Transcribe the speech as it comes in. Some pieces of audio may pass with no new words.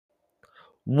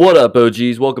What up,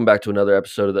 OGs? Welcome back to another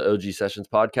episode of the OG Sessions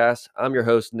podcast. I'm your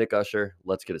host, Nick Usher.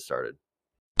 Let's get it started.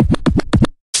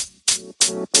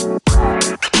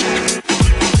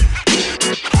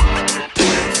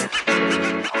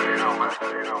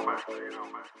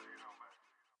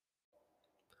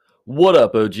 What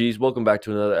up, OGs? Welcome back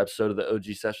to another episode of the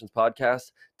OG Sessions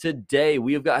podcast. Today,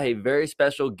 we have got a very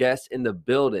special guest in the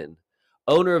building,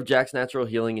 owner of Jack's Natural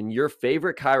Healing and your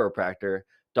favorite chiropractor,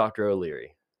 Dr.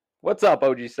 O'Leary. What's up,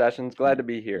 OG Sessions? Glad to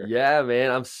be here. Yeah, man.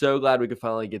 I'm so glad we could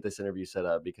finally get this interview set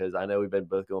up because I know we've been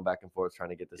both going back and forth trying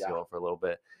to get this going for a little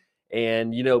bit. And,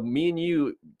 me and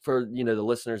you, for, the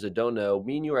listeners that don't know,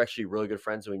 me and you are actually really good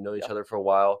friends and we know each other for a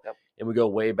while. And we go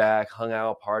way back, hung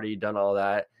out, party, done all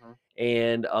that.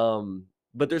 And,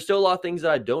 but there's still a lot of things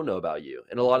that I don't know about you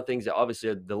and a lot of things that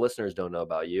obviously the listeners don't know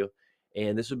about you.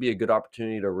 And this would be a good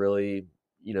opportunity to really,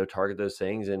 target those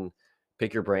things and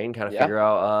pick your brain, kind of figure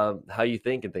out how you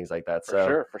think and things like that.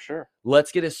 For sure.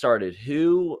 Let's get it started.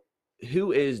 Who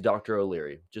is Dr.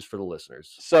 O'Leary, just for the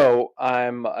listeners? So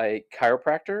I'm a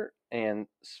chiropractor and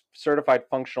certified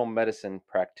functional medicine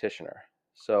practitioner.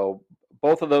 So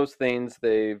both of those things,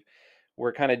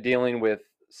 we're kind of dealing with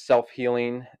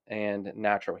self-healing and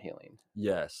natural healing.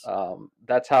 Yes.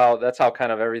 That's how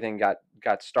kind of everything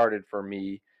got started for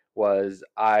me. Was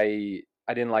I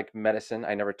didn't like medicine.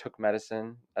 I never took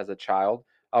medicine as a child.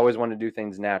 I always wanted to do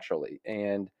things naturally,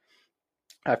 and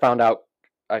I found out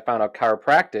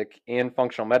chiropractic and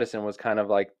functional medicine was kind of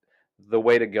like the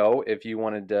way to go if you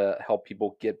wanted to help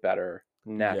people get better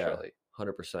naturally.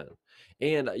 100%.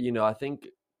 And I think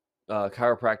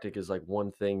chiropractic is like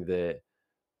one thing that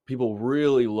people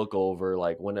really look over,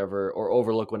 like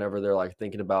overlook whenever they're like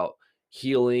thinking about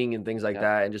healing and things like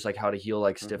that, and just like how to heal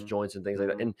like stiff joints and things like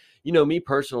that. And me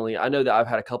personally, I know that I've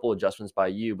had a couple adjustments by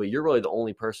you, but you're really the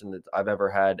only person that I've ever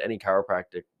had any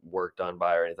chiropractic work done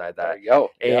by or anything like that. There you go.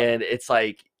 And it's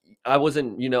like I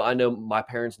wasn't, I know my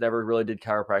parents never really did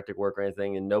chiropractic work or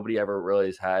anything, and nobody ever really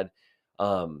has had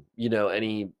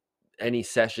any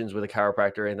sessions with a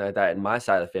chiropractor or anything like that in my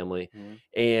side of the family.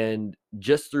 And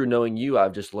just through knowing you,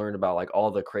 I've just learned about like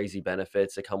all the crazy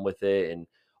benefits that come with it and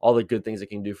all the good things it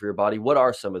can do for your body. What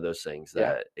are some of those things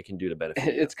that it can do to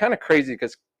benefit you? It's kind of crazy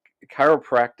because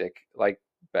chiropractic, like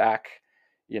back,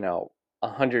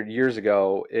 100 years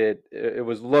ago, it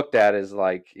was looked at as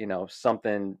like,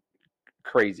 something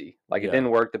crazy. Like it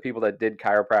didn't work. The people that did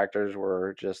chiropractors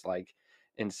were just like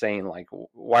insane. Like,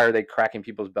 why are they cracking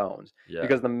people's bones?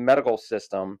 Because the medical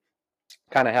system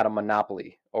kind of had a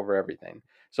monopoly over everything.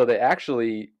 So they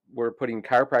actually were putting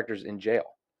chiropractors in jail.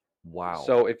 Wow.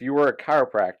 So if you were a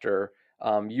chiropractor,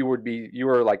 you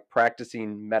were like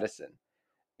practicing medicine,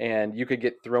 and you could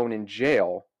get thrown in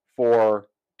jail for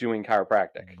doing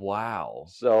chiropractic. Wow.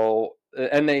 So,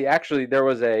 and there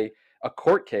was a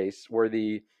court case where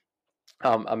the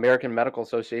American Medical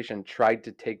Association tried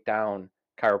to take down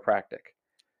chiropractic.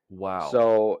 Wow.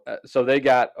 So they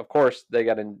got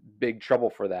in big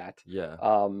trouble for that. Yeah.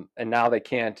 And now they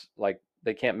can't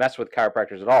mess with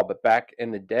chiropractors at all. But back in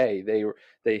the day,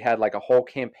 they had like a whole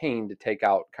campaign to take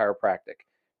out chiropractic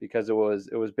because it was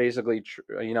basically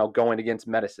going against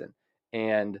medicine,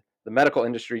 and the medical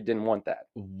industry didn't want that.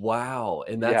 Wow.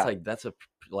 And that's a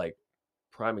like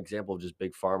prime example of just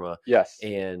big pharma. Yes.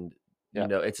 And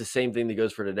it's the same thing that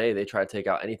goes for today. They try to take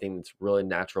out anything that's really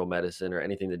natural medicine or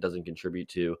anything that doesn't contribute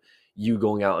to you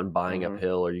going out and buying a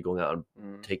pill or you going out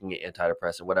and taking an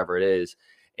antidepressant, whatever it is.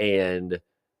 And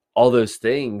all those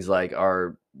things like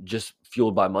are just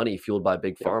fueled by money, fueled by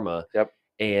big pharma. Yep.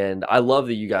 And I love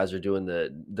that you guys are doing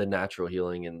the natural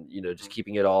healing and, just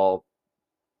keeping it all,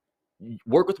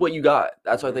 work with what you got.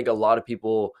 That's what I think a lot of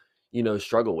people,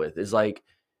 struggle with is like,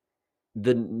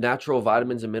 the natural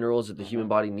vitamins and minerals that the human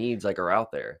body needs like are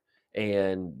out there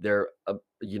and they're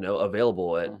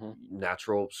available at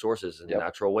natural sources and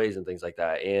natural ways and things like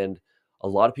that. And a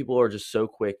lot of people are just so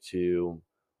quick to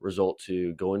resort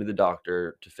to going to the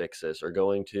doctor to fix this or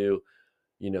going to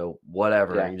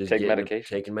whatever and just taking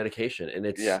medication. And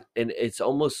it's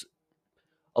almost,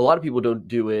 a lot of people don't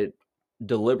do it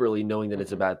deliberately knowing that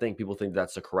it's a bad thing. People think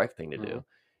that's the correct thing to do.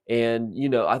 And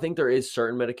I think there is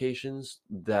certain medications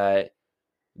that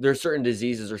there's certain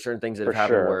diseases or certain things that have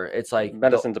happened where it's like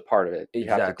medicine's a part of it. Exactly. You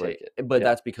have to take it. But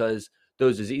that's because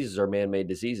those diseases are man-made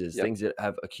diseases, things that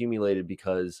have accumulated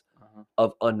because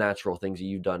of unnatural things that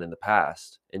you've done in the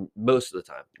past. And most of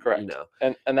the time, correct.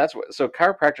 And that's what, so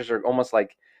chiropractors are almost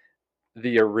like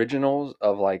the originals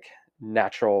of like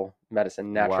natural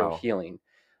medicine, natural healing.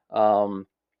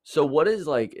 So what is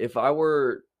like, if I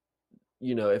were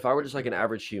just like an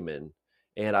average human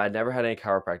and I never had any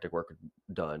chiropractic work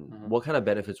done, what kind of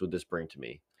benefits would this bring to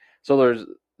me? So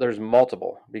there's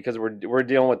multiple, because we're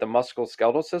dealing with the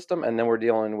musculoskeletal system, and then we're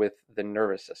dealing with the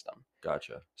nervous system.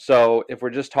 Gotcha. So if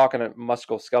we're just talking a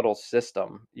musculoskeletal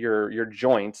system, your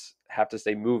joints have to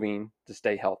stay moving to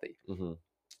stay healthy. Mm-hmm.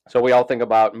 So we all think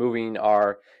about moving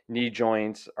our knee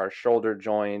joints, our shoulder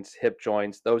joints, hip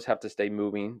joints. Those have to stay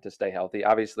moving to stay healthy.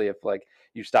 Obviously, if like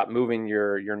you stop moving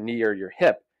your knee or your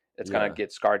hip, it's going to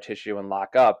get scar tissue and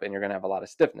lock up, and you're going to have a lot of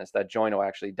stiffness. That joint will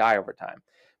actually die over time.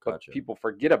 But Gotcha. people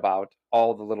forget about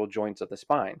all the little joints of the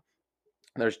spine.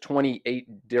 There's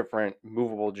 28 different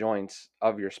movable joints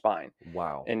of your spine.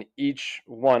 Wow. And each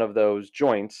one of those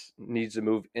joints needs to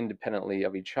move independently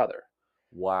of each other.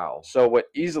 Wow. So what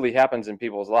easily happens in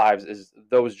people's lives is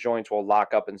those joints will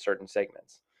lock up in certain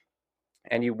segments.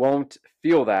 And you won't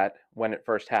feel that when it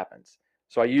first happens.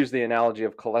 So I use the analogy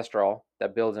of cholesterol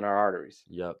that builds in our arteries.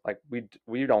 Yep. Like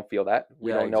we don't feel that.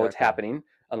 We don't know what's exactly. happening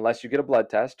unless you get a blood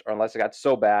test, or unless it got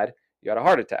so bad you got a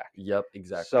heart attack. Yep,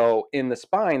 exactly. So in the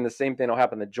spine, the same thing will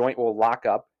happen. The joint will lock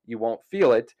up. You won't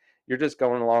feel it. You're just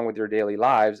going along with your daily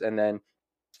lives, and then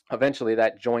eventually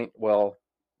that joint will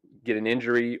get an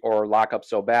injury or lock up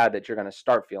so bad that you're going to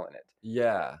start feeling it.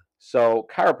 Yeah. So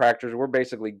chiropractors, we're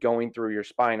basically going through your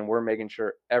spine, and we're making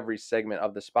sure every segment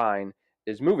of the spine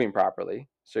is moving properly,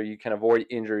 so you can avoid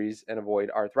injuries and avoid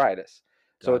arthritis.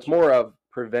 So it's more of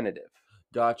preventative.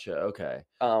 Gotcha. Okay.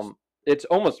 It's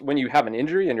almost, when you have an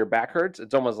injury and your back hurts,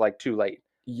 it's almost like too late.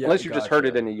 Yeah, unless you just heard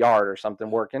it in the yard or something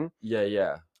working.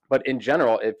 Yeah. But in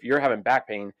general, if you're having back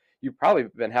pain, you've probably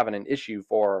been having an issue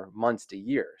for months to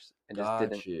years and just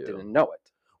didn't know it.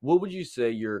 What would you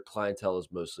say your clientele is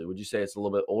mostly? Would you say it's a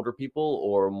little bit older people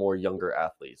or more younger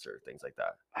athletes or things like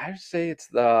that? I would say it's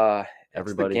the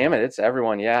gamut. It's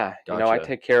everyone. Yeah. Gotcha. I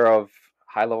take care of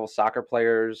high-level soccer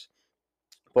players,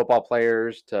 football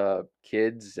players, to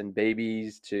kids and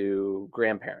babies, to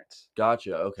grandparents.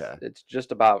 Gotcha. Okay. It's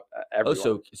just about everyone.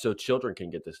 Oh, so children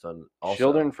can get this done also.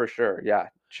 Children for sure. Yeah.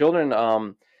 Children's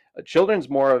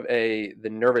more of the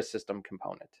nervous system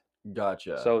component.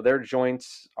 Gotcha. So their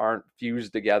joints aren't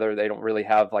fused together. They don't really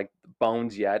have like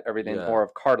bones yet. Everything's more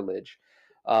of cartilage.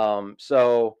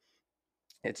 So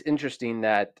it's interesting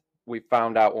that we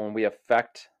found out when we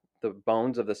affect the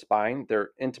bones of the spine,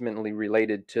 they're intimately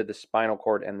related to the spinal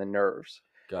cord and the nerves.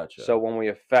 Gotcha. So when we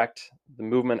affect the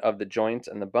movement of the joints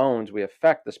and the bones, we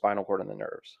affect the spinal cord and the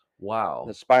nerves. Wow.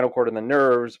 The spinal cord and the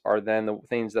nerves are then the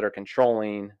things that are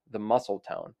controlling the muscle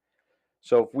tone.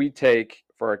 So if we take,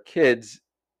 for our kids,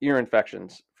 ear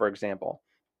infections, for example.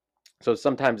 So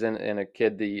sometimes in a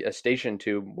kid, the eustachian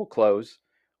tube will close.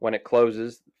 When it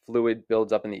closes, fluid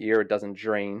builds up in the ear. It doesn't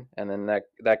drain, and then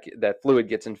that fluid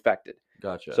gets infected.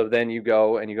 Gotcha. So then you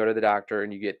go to the doctor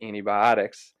and you get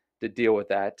antibiotics to deal with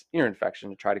that ear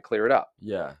infection to try to clear it up.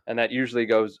 Yeah. And that usually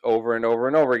goes over and over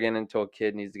and over again until a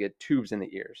kid needs to get tubes in the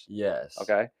ears. Yes.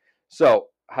 Okay. So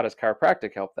how does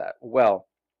chiropractic help that? Well,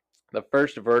 the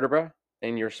first vertebra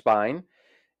in your spine,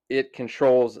 it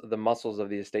controls the muscles of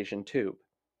the eustachian tube.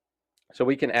 So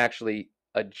we can actually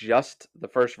adjust the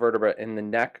first vertebra in the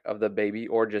neck of the baby,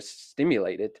 or just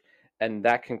stimulate it, and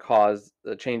that can cause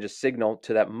a change of signal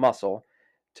to that muscle,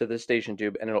 to the eustachian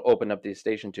tube, and it'll open up the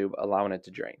eustachian tube, allowing it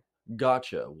to drain.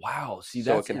 Gotcha. Wow. See,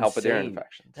 so that's it can insane. help with ear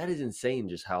infections. That is insane,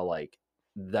 just how like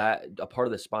that a part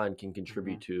of the spine can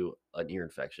contribute to an ear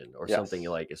infection or something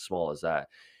like as small as that.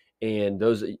 And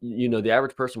those, the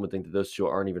average person would think that those two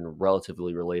aren't even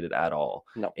relatively related at all.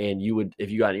 No. And you would,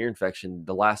 if you got an ear infection,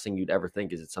 the last thing you'd ever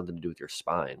think is it's something to do with your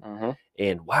spine. Mm-hmm.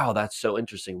 And wow, that's so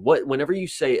interesting. Whenever you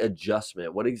say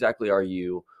adjustment, what exactly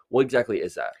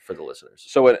is that for the listeners?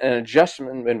 So an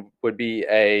adjustment would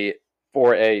be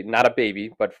for not a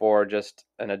baby, but for just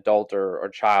an adult or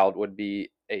child, would be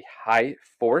a high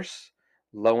force,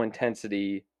 low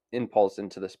intensity impulse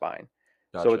into the spine.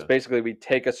 Gotcha. So it's basically, we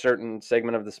take a certain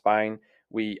segment of the spine,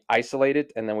 we isolate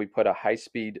it, and then we put a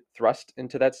high-speed thrust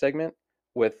into that segment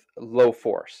with low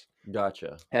force.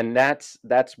 Gotcha. And that's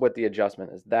what the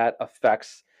adjustment is. That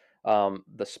affects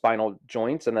the spinal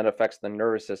joints, and that affects the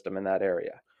nervous system in that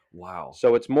area. Wow.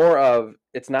 So it's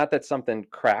not that something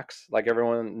cracks. Like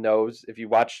everyone knows, if you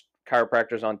watch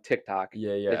chiropractors on TikTok,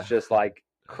 it's just like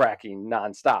cracking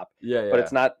nonstop. Yeah. But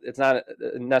it's not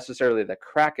necessarily the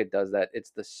crack it does that.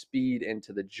 It's the speed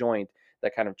into the joint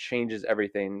that kind of changes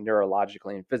everything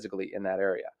neurologically and physically in that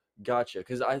area. Gotcha.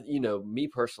 Because me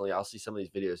personally, I'll see some of these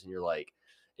videos and you're like,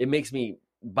 it makes me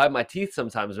bite my teeth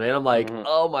sometimes, man. I'm like,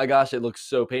 oh my gosh, it looks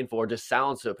so painful, or just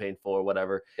sounds so painful, or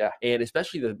whatever. Yeah. And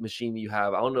especially the machine you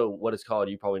have, I don't know what it's called.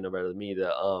 You probably know better than me.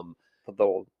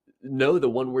 No, the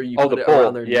one where you Oh, put the it around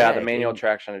pull. their Yeah, the neck manual and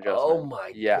traction oh adjustment.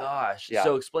 my Yeah. gosh. Yeah.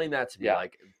 So explain that to me. Yeah.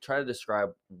 Like try to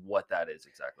describe what that is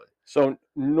exactly. So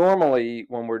normally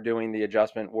when we're doing the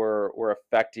adjustment, we're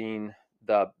affecting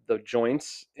the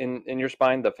joints in your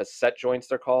spine, the facet joints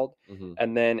they're called, Hmm.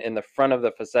 and then in the front of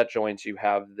the facet joints you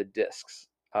have the discs.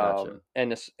 Gotcha.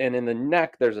 And in the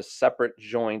neck there's a separate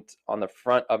joint on the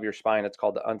front of your spine. It's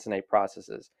called the uncinate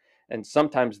processes, and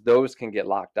sometimes those can get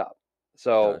locked up.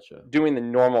 So Gotcha. doing the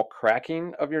normal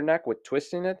cracking of your neck with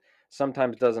twisting it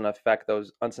sometimes doesn't affect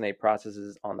those uncinate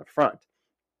processes on the front.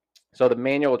 So the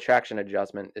manual traction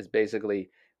adjustment is basically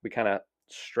we kind of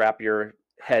strap your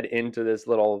head into this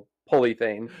little pulley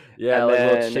thing, Yeah, and like a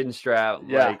little then chin strap,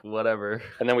 yeah, like whatever.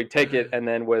 and then we take it, and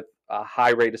then with a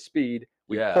high rate of speed,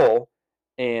 we Yeah. pull,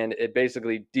 and it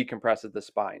basically decompresses the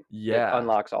spine. It Yeah.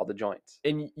 unlocks all the joints.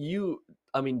 And you,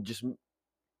 I mean, just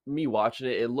me watching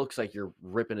it, it looks like you're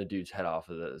ripping a dude's head off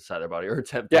of the side of their body or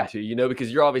attempting Yeah, to,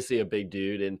 because you're obviously a big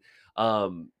dude. And,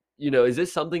 is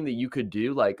this something that you could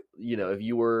do? Like, if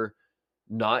you were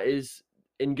not as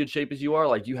in good shape as you are,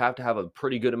 like, do you have to have a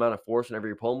pretty good amount of force whenever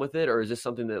you're pulling with it? Or is this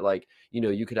something that, like,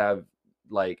 you could have,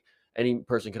 like, any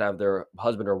person could have their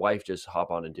husband or wife just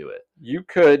hop on and do it? you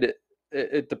could.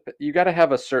 You got to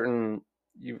have a certain.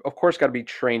 You of course got to be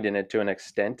trained in it to an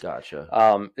extent.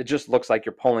 Gotcha. It just looks like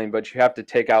you're pulling, but you have to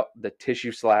take out the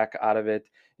tissue slack out of it.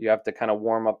 You have to kind of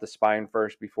warm up the spine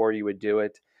first before you would do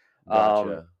it. Um,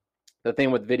 Gotcha. the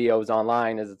thing with videos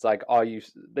online is it's like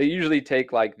they usually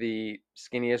take like the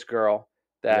skinniest girl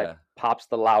that Yeah. pops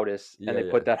the loudest and Yeah. they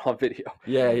Yeah. put that on video.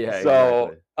 Yeah. Yeah.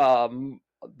 So Exactly.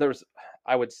 there's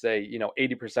I would say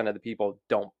 80% of the people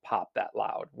don't pop that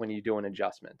loud when you do an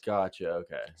adjustment. Gotcha.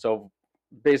 Okay. So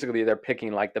basically they're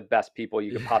picking like the best people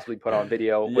you could possibly put on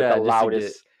video with the Yeah, just to get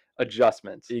loudest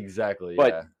adjustments. exactly,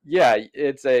 But yeah. yeah,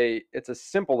 it's a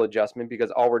simple adjustment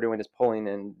because all we're doing is pulling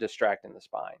and distracting the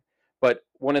spine. But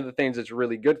one of the things it's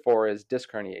really good for is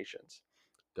disc herniations.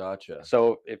 Gotcha.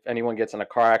 So if anyone gets in a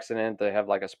car accident, they have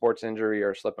like a sports injury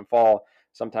or slip and fall,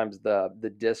 sometimes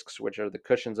the discs, which are the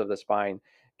cushions of the spine,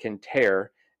 can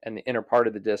tear and the inner part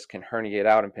of the disc can herniate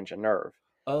out and pinch a nerve.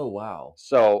 Oh, wow.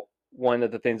 So one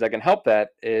of the things that can help that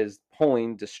is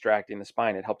pulling, distracting the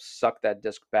spine. It helps suck that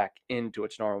disc back into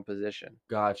its normal position.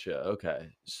 Gotcha, okay.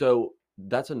 So,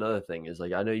 that's another thing is,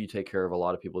 like, I know you take care of a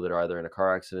lot of people that are either in a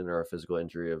car accident or a physical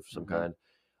injury of some Mhm.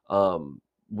 kind.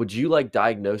 Would you, like,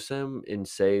 diagnose them and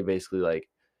say basically, like,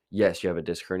 "Yes, you have a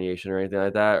disc herniation," or anything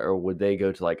like that? Or would they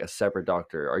go to, like, a separate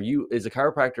doctor? Is a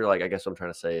chiropractor, like, I guess what I'm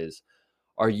trying to say is,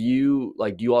 are you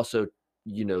like, do you also,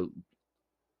 you know,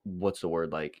 what's the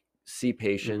word, like, see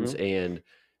patients Mhm. and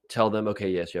tell them, okay,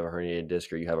 yes, you have a herniated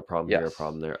disc or you have a problem here, a Yes.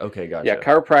 problem there. Okay, Yeah, gotcha.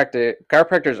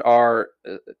 chiropractors are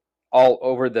all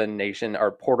over the nation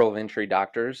are portal of entry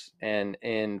doctors, and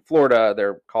in Florida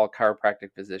they're called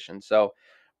chiropractic physicians. So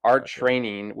our Gotcha.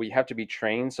 training, we have to be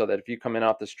trained so that if you come in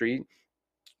off the street,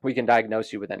 we can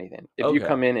diagnose you with anything. If you Okay.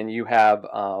 come in and you have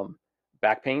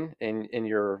back pain in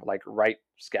your like right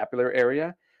scapular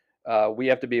area, we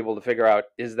have to be able to figure out,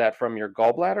 is that from your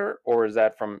gallbladder or is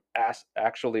that from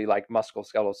actually like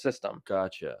musculoskeletal system,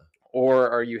 Gotcha. or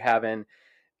are you having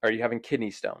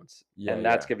kidney stones Yeah, and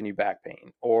that's yeah. giving you back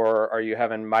pain, or are you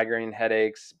having migraine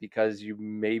headaches because you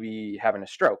may be having a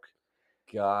stroke?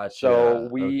 So Gotcha.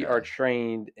 we are Okay.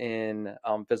 trained in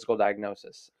physical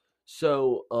diagnosis.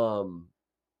 So,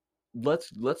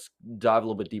 let's dive a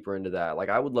little bit deeper into that. Like,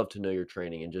 I would love to know your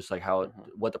training and just like Mhm.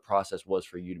 what the process was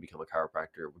for you to become a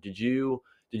chiropractor. Did you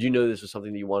know this was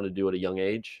something that you wanted to do at a young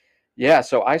age? Yeah,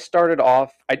 so I started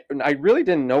off. I really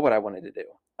didn't know what I wanted to do.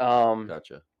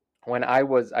 Gotcha.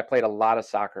 I played a lot of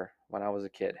soccer when I was a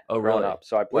kid, Oh, growing really? up.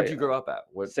 So I Where'd played you grow up at?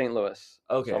 What? St. Louis.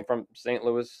 So Okay. I'm from St.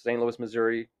 Louis,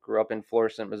 Missouri. Grew up in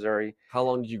Florissant, Missouri. How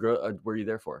long did you grow? Were you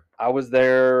there for? I was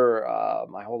there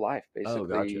my whole life, Oh, basically.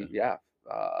 gotcha.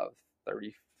 Yeah,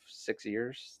 36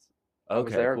 years. I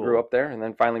was Okay, there, grew cool. up there, and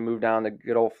then finally moved down to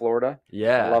good old Florida.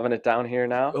 Yeah. Loving it down here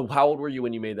now. How old were you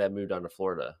when you made that move down to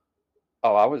Florida?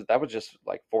 Oh, that was just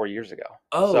like 4 years ago.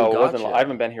 Oh, So it wasn't. I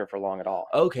haven't gotcha. been here for long at all.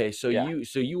 Okay, so Yeah.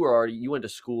 you were already you went to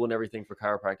school and everything for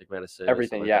chiropractic medicine and stuff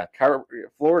Everything, like yeah. that.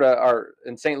 Florida, or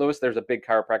in St. Louis, there's a big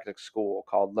chiropractic school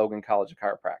called Logan College of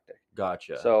Chiropractic.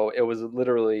 Gotcha. So it was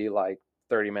literally like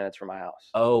 30 minutes from my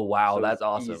house. Oh, wow, So it that's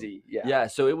was awesome. easy. Yeah. Yeah,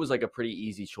 so it was like a pretty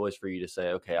easy choice for you to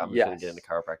say, okay, I'm just gonna get into Yes.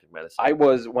 chiropractic medicine. I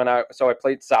was when I so I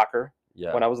played soccer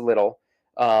Yeah. when I was little.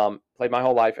 Played my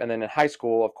whole life, and then in high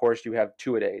school, of course, you have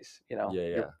two a days. Yeah, You're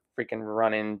yeah. freaking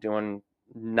running, doing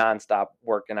nonstop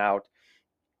working out.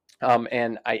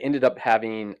 And I ended up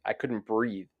I couldn't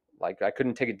breathe. Like I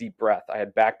couldn't take a deep breath. I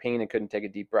had back pain and couldn't take a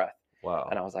deep breath. And Wow.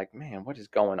 I was like, man, what is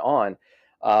going on?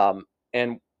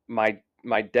 And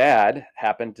my dad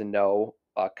happened to know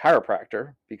a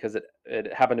chiropractor because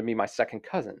it happened to be my second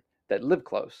cousin that lived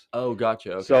close. Oh,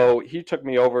 gotcha. Okay. So he took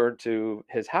me over to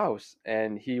his house,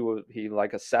 and he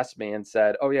like assessed me and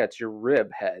said, "Oh yeah, it's your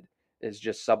rib head is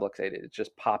just subluxated. It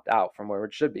just popped out from where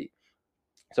it should be."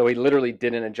 So he literally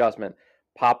did an adjustment,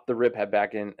 popped the rib head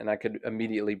back in, and I could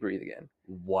immediately breathe again.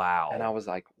 And I Wow. was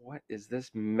like, "What is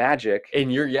this magic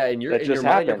And you're yeah, and you're that in your just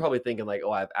mind, you're happened?" probably thinking like,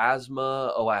 "Oh, I have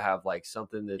asthma. Oh, I have like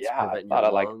something that's Yeah, I preventing your thought I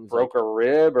like lungs." Like, broke a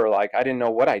rib, or like I didn't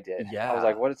know what I did. I was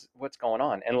like, yeah. what's going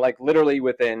on?" And like literally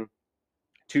within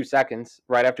 2 seconds,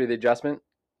 right after the adjustment,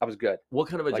 I was good. What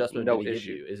kind of Like adjustment did no he give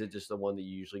issue. you? Is it just the one that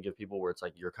you usually give people where it's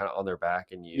like you're kind of on their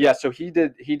back and you Yeah, so he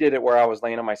did it where I was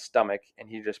laying on my stomach, and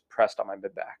he just pressed on my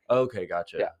mid back. Okay, Yeah.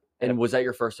 gotcha. And And was that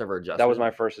your first ever that was adjustment?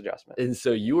 my first adjustment. And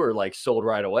so you were like sold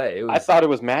right away. It I was thought it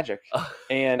was magic.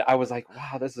 And I was like,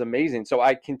 wow, this is amazing. So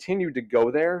I continued to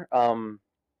go there,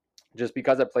 just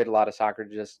because I played a lot of soccer.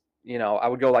 Just, I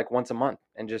would go like once a month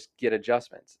and just get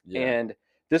adjustments. yeah, And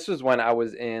this was when I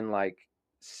was in like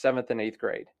seventh and eighth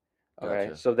grade. Okay.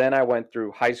 gotcha. So then I went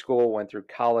through high school, went through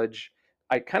college.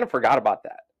 I kind of forgot about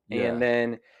that. And Yeah.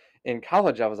 then in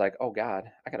college, I was like, oh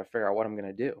God, I got to figure out what I'm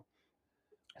going to do.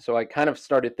 So I kind of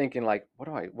started thinking like, what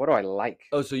do I like?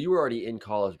 Oh, so you were already in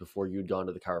college before you'd gone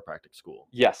to the chiropractic school.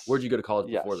 Where'd Yes. you go to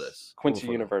college before Yes. this? Quincy Before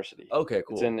that? University. Okay, It's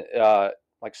cool. in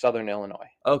like Southern Illinois.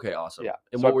 Okay, awesome. Yeah.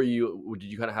 And So what were you?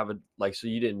 Did you kind of have a like? So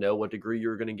you didn't know what degree you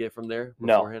were going to get from there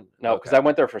no, beforehand? no, because Okay, I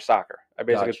went there for soccer. I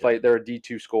basically gotcha. played. They're a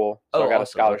D2 school, so I Oh, got a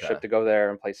awesome. Okay. scholarship to go there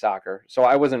and play soccer. So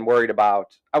I wasn't worried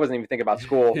about. I wasn't even thinking about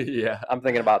school. yeah. I'm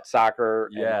thinking about soccer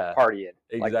and Yeah. partying.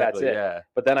 Like that's Exactly. it. Yeah.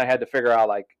 But then I had to figure out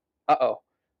like,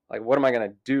 like what am I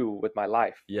gonna do with my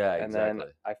life? Yeah. And then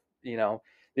Exactly.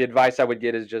 the advice I would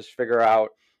get is just figure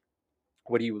out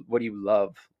what do you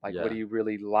love, like what Yeah. do you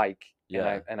really like. And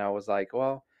I Yeah. and I was like,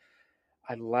 well,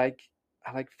 I like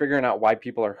I like figuring out why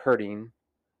people are hurting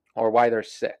or why they're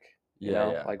sick.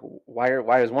 Yeah. Yeah. Like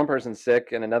why is one person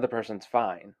sick and another person's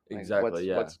fine? Like Exactly.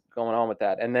 Yeah. what's going on with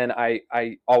that? And then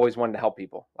I always wanted to help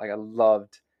people. Like I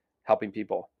loved helping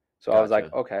people. So I was like,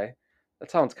 Gotcha. okay,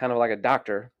 that sounds kind of like a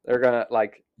doctor. They're gonna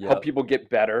like help Yep. people get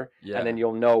better, and Yeah. then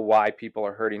you'll know why people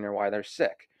are hurting or why they're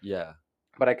sick. Yeah.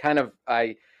 But I came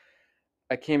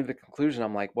to the conclusion,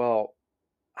 I'm like, well,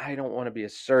 I don't want to be a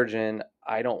surgeon.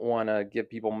 I don't want to give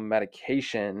people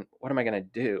medication. What am I going to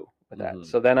do with that? hmm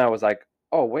So then I was like,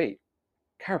 oh, wait,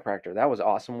 chiropractor. That was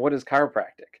awesome. What is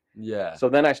chiropractic? Yeah. So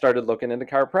then I started looking into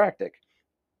chiropractic.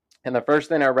 And the first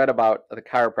thing I read about the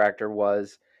chiropractor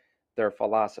was their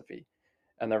philosophy.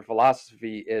 And their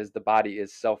philosophy is the body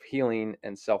is self healing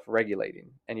and self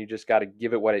regulating. And you just got to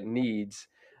give it what it needs,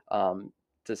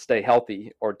 to stay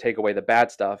healthy or take away the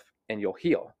bad stuff, and you'll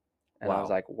heal. And I was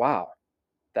Wow. like, wow,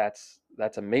 that's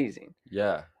amazing.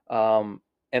 Yeah. Um,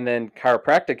 and then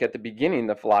chiropractic at the beginning,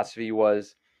 the philosophy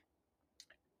was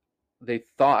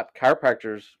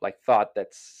chiropractors thought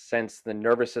that since the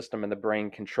nervous system and the brain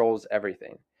controls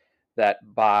everything, that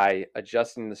by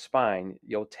adjusting the spine,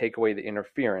 you'll take away the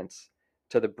interference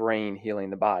to the brain healing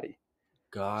the body.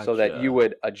 So that you Gotcha.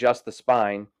 would adjust the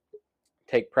spine,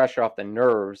 take pressure off the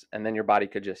nerves, and then your body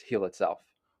could just heal itself.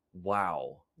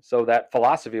 Wow. So that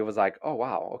philosophy was like, oh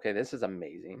wow, okay, this is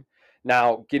amazing.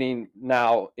 Now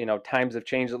times have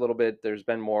changed a little bit. There's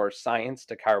been more science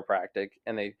to chiropractic,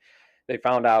 and they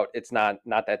found out it's not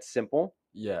that simple,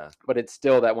 Yeah. but it's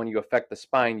still that when you affect the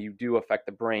spine, you do affect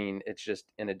the brain. It's just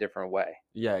in a different way.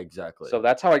 Yeah. Exactly. So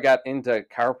that's how I got into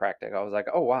chiropractic. I was like,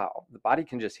 oh wow, the body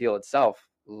can just heal itself.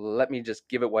 Let me just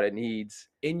give it what it needs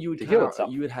And you would to kind heal of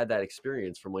itself. you had that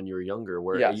experience from when you were younger,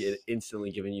 where it Yes.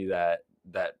 instantly given you that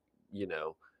you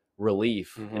know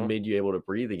relief and Hmm. made you able to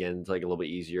breathe again. It's like a little bit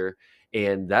easier,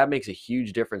 and that makes a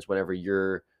huge difference whenever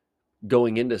you're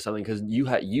going into something because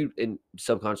you in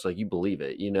subconsciously like you believe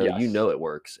it, you Yes. know it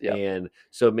works, Yep. and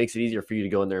so it makes it easier for you to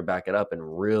go in there and back it up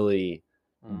and really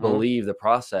Hmm. believe the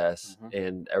process Hmm.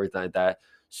 and everything like that.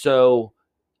 So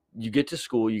you get to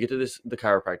school, you get to the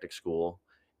chiropractic school,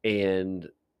 and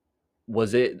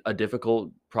was it a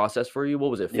difficult process for you?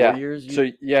 What was it, 4 Yeah. years? So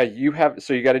yeah, you got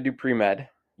to do pre-med.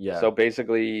 Yeah, So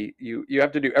basically you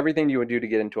have to do everything you would do to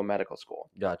get into a medical school.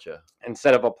 gotcha,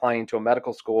 Instead of applying to a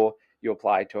medical school, you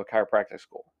apply to a chiropractic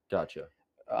school. gotcha.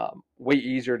 Way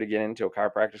easier to get into a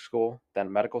chiropractic school than a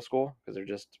medical school because there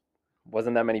just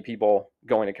wasn't that many people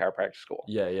going to chiropractic school.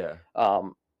 Yeah, yeah.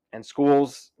 And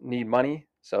schools need money,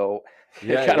 so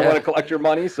they Yeah, kind of want to yeah. collect your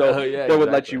money, so Oh, yeah, they would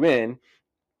let exactly. you in.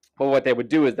 But what they would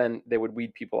do is then they would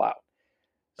weed people out.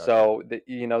 Gotcha. So they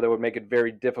would make it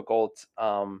very difficult,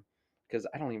 because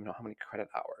I don't even know how many credit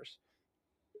hours.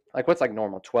 like what's like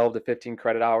normal 12 to 15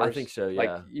 credit I think hours. so, Like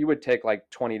yeah. you would take like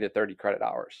 20 to 30 credit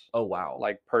hours Oh, wow.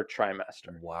 like per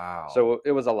trimester. Wow. So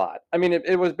it was a lot. I mean,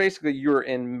 it was basically you were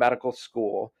in medical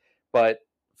school, but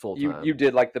Full you time.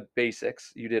 did like the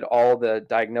basics. You did all the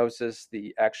diagnosis,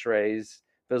 the X-rays,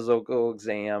 physical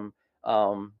exam.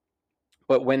 Um,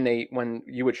 but when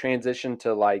you would transition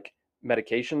to like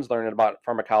medications, learning about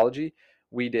pharmacology,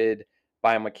 we did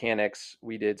biomechanics,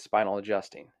 we did spinal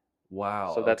adjusting.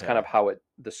 Wow, So that's kind okay. of how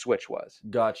the switch was.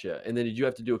 Gotcha. And then did you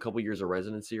have to do a couple years of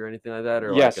residency or anything like that,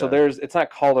 or Yeah, like so a it's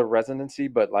not called a residency,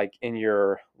 but like in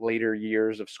your later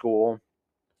years of school,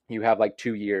 you have like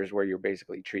 2 years where you're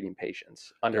basically treating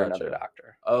patients under another Gotcha.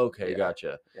 doctor. Okay, Yeah,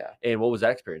 gotcha. yeah. And what was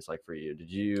that experience like for you? Did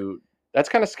you That's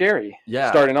kind of scary Yeah,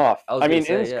 starting off. I was I gonna mean,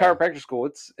 in say, yeah. chiropractic school,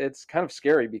 it's kind of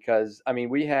scary because I mean,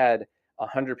 we had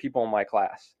 100 people in my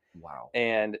class, Wow.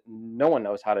 and no one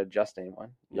knows how to adjust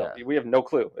anyone. No, Yeah. we have no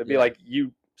clue. It'd be Yeah. like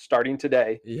you starting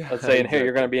today. Yeah, Let's say, and hey,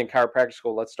 you're going to exactly. be in chiropractic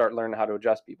school. Let's start learning how to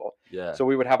adjust people. Yeah. So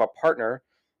we would have a partner,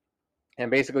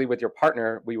 and basically with your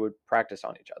partner, we would practice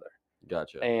on each other,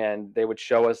 Gotcha. and they would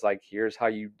show us like, here's how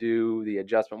you do the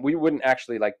adjustment. We wouldn't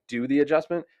actually like do the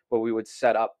adjustment, but we would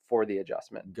set up for the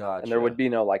adjustment, and there would Gotcha. be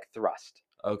no like thrust.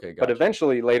 Okay, But gotcha.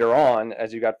 eventually later on,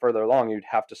 as you got further along, you'd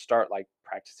have to start like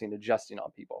practicing adjusting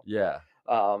on people. Yeah.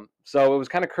 So it was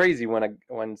kind of crazy when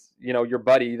your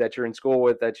buddy that you're in school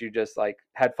with, that you just like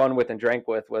had fun with and drank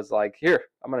with, was like, here,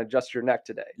 I'm gonna adjust your neck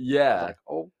today. I was Yeah. like,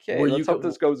 okay, Were let's you hope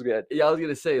this co goes good. Yeah, I was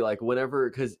gonna say, like, whenever,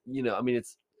 because I mean,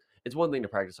 it's one thing to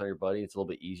practice on your buddy. It's a little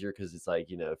bit easier because it's like,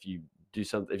 if you do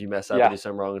something, if you mess up or Yeah, do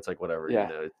something wrong, it's like whatever,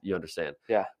 yeah, you understand.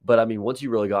 yeah. But I mean, once you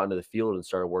really got into the field and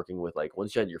started working with, like,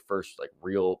 once you had your first like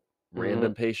real hmm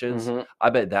random patients, hmm I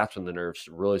bet that's when the nerves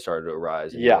really started to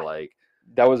arise, and you were Yeah, like,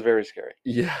 that was very scary.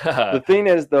 yeah, The thing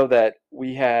is though that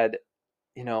we had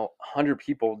 100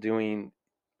 people doing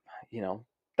you know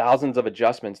thousands of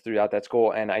adjustments throughout that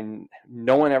school, and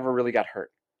no one ever really got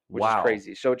hurt, which is wow,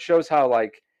 crazy. So it shows how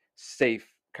like safe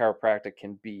chiropractic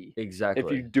can be if you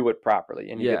exactly, do it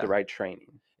properly and you get the yeah, right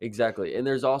training. exactly. And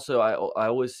there's also, I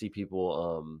always see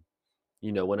people,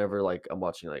 whenever like I'm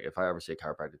watching, like if I ever see a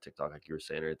chiropractic TikTok, like you were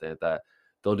saying or anything like that,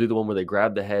 they'll do the one where they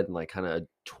grab the head and like kind of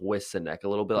twist the neck a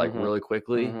little bit, like Mhm. really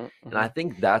quickly. Mhm. And I Mhm.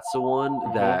 think that's the one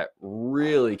Mhm. that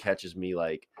really catches me,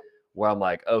 like where I'm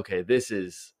like, okay, this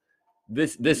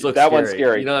looks That one's scary. You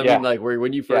scary. know what I mean? Yeah. Like where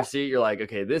when you Yeah. first see it, you're like,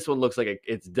 okay, this one looks like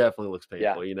it's definitely looks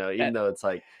Yeah. painful. And Even though it's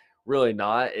like really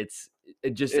not. it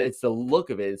It's the look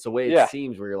of it. It's the way it yeah.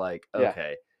 seems where you're like, Yeah.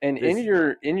 okay, And in this is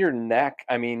not. your neck,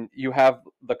 I mean, you have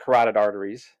the carotid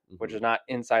arteries, which Mhm. is not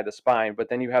inside the spine, but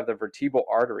then you have the vertebral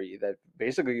artery that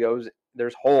basically goes,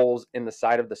 there's holes in the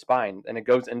side of the spine and it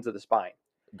goes into the spine.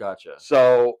 Gotcha.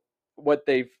 So what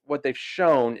they've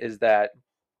shown is that,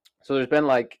 so there's been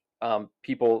like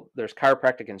people, there's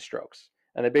chiropractic and strokes,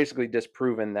 and they basically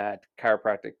disproven that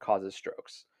chiropractic causes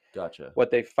strokes. Gotcha. What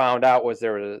they found out was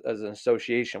there was an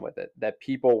association with it, that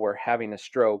people were having a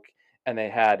stroke and they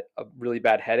had a really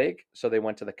bad headache, so they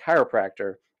went to the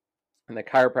chiropractor, and the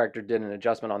chiropractor did an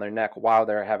adjustment on their neck while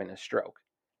they're having a stroke.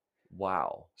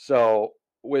 Wow. So,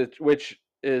 which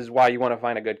is why you want to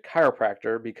find a good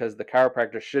chiropractor, because the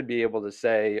chiropractor should be able to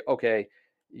say, okay,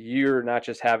 you're not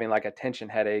just having like a tension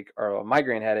headache or a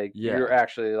migraine headache, you're Yeah.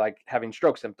 actually like having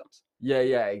stroke symptoms. Yeah,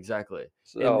 yeah, exactly. And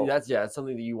So, that's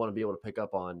something that you want to be able to pick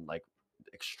up on like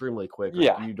extremely quick. Like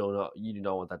yeah. you do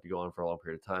not want that to go on for a long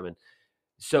period of time. And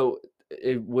so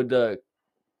it would that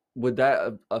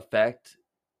affect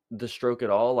the stroke at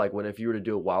all? Like when if you were to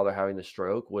do it while they're having the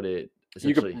stroke, would it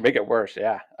You could essentially make it worse,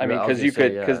 yeah. I mean, I was because gonna you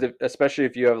say, could, yeah. especially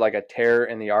if you have like a tear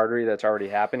in the artery that's already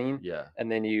happening, Yeah.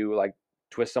 and then you like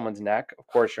twist someone's neck. Of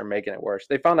course, you're making it worse.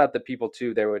 They found out that people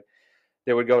too, they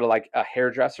would go to like a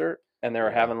hairdresser, and they were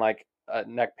Yeah. having like a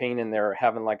neck pain, and they were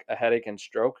having like a headache and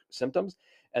stroke symptoms,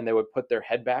 and they would put their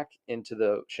head back into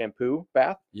the shampoo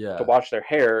bath to Yeah. wash their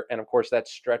hair, and of course that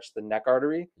stretched the neck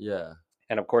artery, Yeah.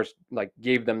 and of course like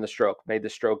gave them the stroke, made the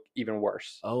stroke even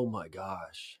worse. Oh my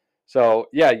gosh. So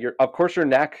yeah, your of course your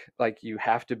neck, like you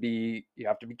have to be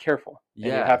careful, and you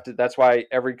Yeah. have to. That's why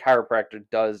every chiropractor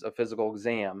does a physical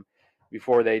exam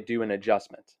before they do an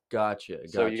adjustment. Gotcha.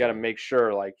 So you got to Gotcha. make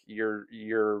sure like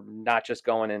you're not just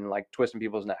going and like twisting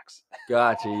people's necks.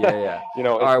 Gotcha. Yeah, yeah.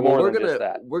 All It's right. Well, more than just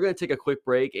that. we're gonna take a quick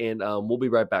break, and we'll be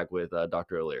right back with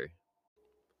Dr. O'Leary.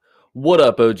 What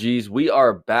up, OGs? We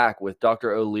are back with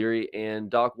Dr. O'Leary. And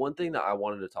Doc, one thing that I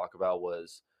wanted to talk about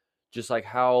was just like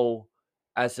how,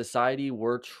 as society,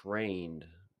 we're trained,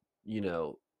 you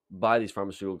know, by these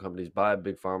pharmaceutical companies, by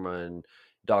big pharma and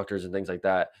doctors and things like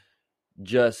that,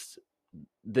 just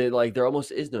there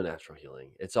almost is no natural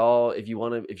healing. It's all, if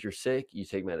you're sick, you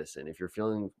take medicine. If you're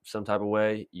feeling some type of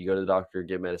way, you go to the doctor,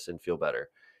 get medicine, feel better.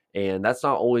 And that's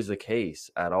not always the case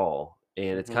at all.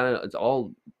 And Hmm. it's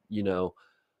all, you know,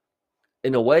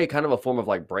 in a way, kind of a form of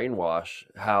like brainwash,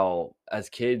 how as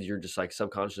kids you're just like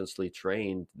subconsciously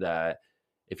trained that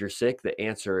if you're sick, the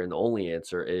answer and the only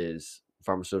answer is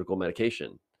pharmaceutical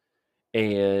medication.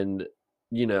 And,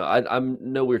 I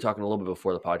know we were talking a little bit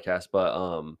before the podcast, but,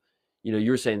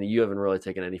 you were saying that you haven't really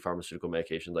taken any pharmaceutical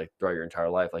medications like throughout your entire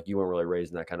life. Like you weren't really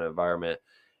raised in that kind of environment.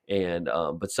 And,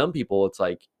 but some people, it's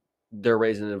like they're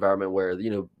raised in an environment where,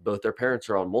 both their parents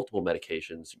are on multiple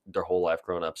medications their whole life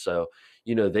growing up. So,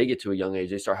 they get to a young age,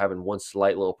 they start having one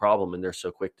slight little problem and they're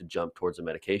so quick to jump towards a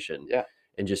medication, Yeah.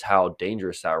 and just how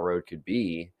dangerous that road could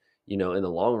be, in the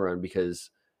long run.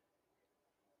 Because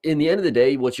in the end of the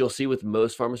day, what you'll see with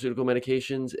most pharmaceutical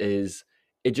medications is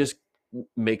it just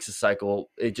makes a cycle,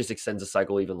 it just extends the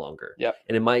cycle even longer. Yep.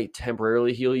 And it might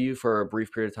temporarily heal you for a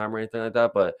brief period of time or anything like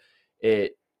that, but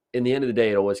it in the end of the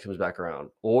day, it always comes back around,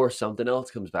 or something else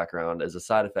comes back around as a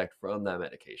side effect from that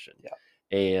medication.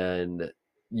 Yeah. And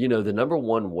the number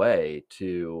one way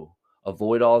to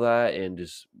avoid all that and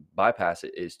just bypass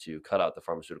it is to cut out the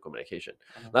pharmaceutical medication.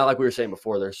 Mhm. Not like we were saying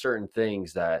before, there's certain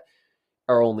things that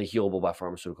are only healable by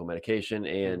pharmaceutical medication,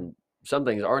 Mhm. and some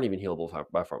things aren't even healable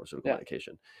by pharmaceutical Yeah.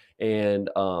 medication. And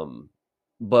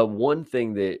but one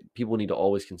thing that people need to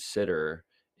always consider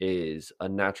is a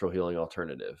natural healing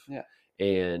alternative, Yeah.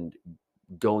 and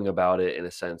going about it in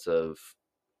a sense of,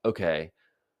 okay,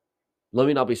 let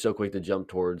me not be so quick to jump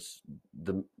towards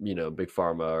the big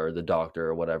pharma or the doctor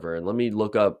or whatever, and let me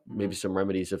look up maybe Mhm. some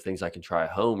remedies of things I can try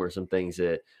at home, or some things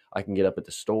that I can get up at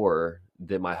the store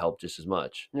that might help just as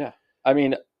much. Yeah. I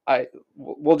mean,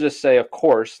 we'll just say, of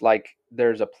course, like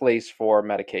there's a place for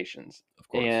medications, Of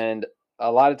course. and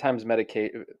a lot of times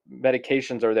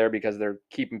medications are there because they're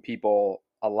keeping people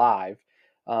alive,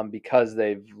 because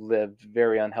they've lived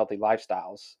very unhealthy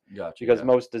lifestyles. Gotcha. Because Yeah.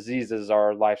 most diseases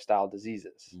are lifestyle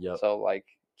diseases. Yep. So like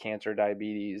cancer,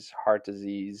 diabetes, heart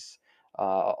disease,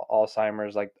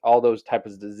 Alzheimer's, like all those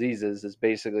types of diseases is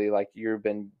basically like you've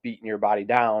been beating your body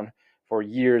down for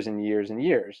years and years and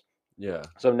years. Yeah.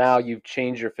 So now you've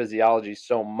changed your physiology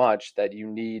so much that you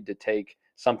need to take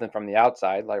something from the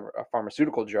outside, like a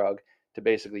pharmaceutical drug, to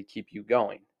basically keep you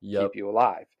going, Yep. keep you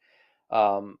alive.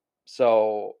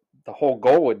 So the whole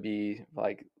goal would be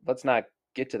like, let's not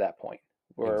get to that point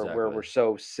where we're Exactly.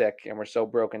 so sick and we're so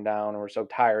broken down and we're so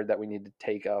tired that we need to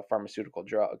take a pharmaceutical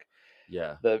drug.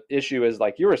 Yeah. The issue is,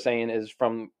 like you were saying, is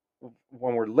from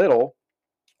when we're little,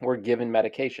 we're given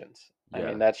medications. I mean,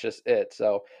 Yeah. that's just it.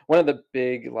 So one of the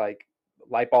big like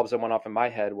light bulbs that went off in my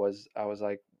head was, I was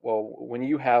like, well, when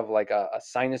you have like a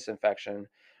sinus infection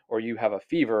or you have a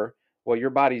fever, well, your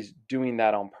body's doing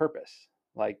that on purpose.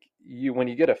 Like when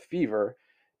you get a fever,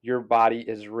 your body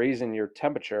is raising your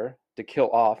temperature to kill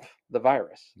off the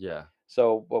virus. Yeah.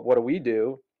 So what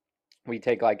do? We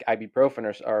take like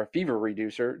ibuprofen or a fever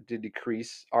reducer to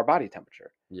decrease our body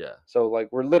temperature. Yeah. So like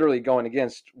we're literally going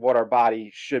against what our body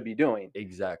should be doing. Now, of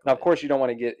Exactly. course, you don't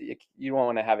want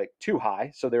to have it too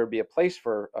high, so there would be a place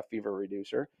for a fever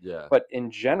reducer. Yeah. But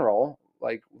in general,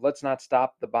 like let's not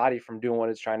stop the body from doing what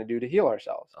it's trying to do to heal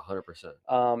ourselves.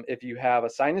 100%. If you have a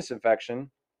sinus infection,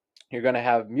 you're going to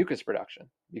have mucus production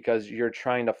because you're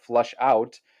trying to flush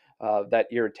out that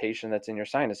irritation that's in your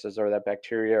sinuses or that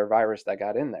bacteria or virus that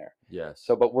got in there. Yes.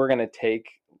 So, but we're going to take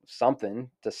something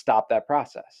to stop that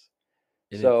process.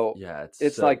 And it's, So yeah, it's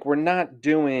it's so, like we're not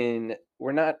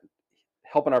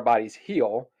helping our bodies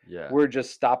heal. yeah. We're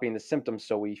just stopping the symptoms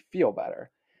so we feel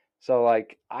better. So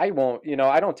like I won't,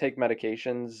 I don't take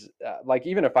medications. Like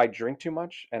even if I drink too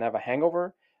much and have a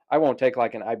hangover, I won't take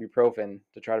like an ibuprofen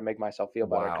to try to make myself feel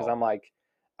better because Wow. I'm like,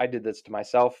 I did this to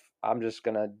myself. I'm just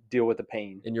gonna deal with the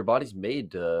pain. And your body's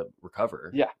made to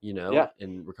recover, Yeah, yeah,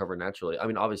 and recover naturally. I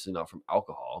mean, obviously not from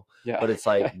alcohol, yeah, but it's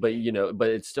like, but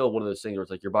it's still one of those things where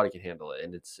it's like your body can handle it.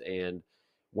 And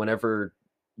whenever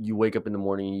you wake up in the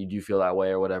morning and you do feel that way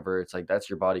or whatever, it's like that's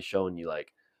your body showing you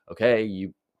like, okay, you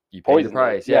paid the poisoned it.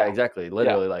 price. Yeah, Yeah, exactly. yeah,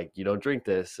 Literally, like you don't drink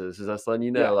this. So this is us letting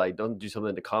you know, yeah. like don't do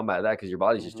something to combat that because your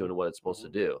body's just Hmm. doing what it's supposed to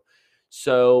Hmm. do.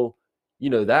 So,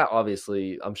 that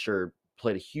obviously I'm sure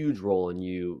played a huge role in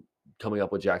you coming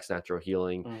up with Jack's Natural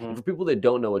Healing. And Hmm. for people that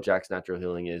don't know what Jack's Natural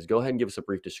Healing is, go ahead and give us a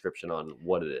brief description on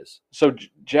what it is. So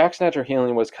Jack's Natural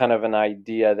Healing was kind of an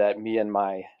idea that me and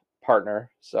my partner,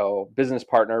 so business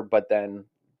partner, but then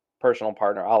personal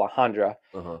partner,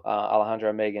 Uh-huh.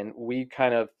 Alejandra Megan, we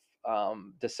kind of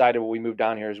decided when we moved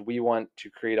down here is we want to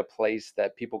create a place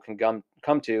that people can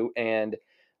come to and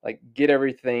like get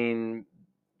everything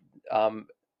um,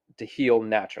 to heal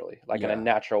naturally, like in a Yeah.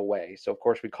 natural way. So of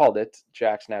course we called it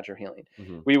Jack's Natural Healing.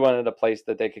 Hmm. We wanted a place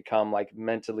that they could come like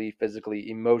mentally,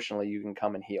 physically, emotionally. You can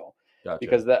come and heal, Gotcha.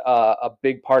 because a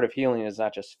big part of healing is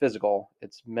not just physical;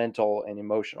 it's mental and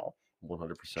emotional.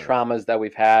 100%. Traumas that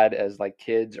we've had as like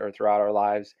kids or throughout our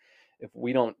lives, if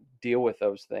we don't deal with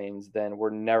those things, then we're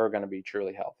never going to be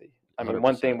truly healthy. I mean,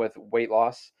 one thing 100%. with weight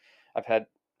loss, I've had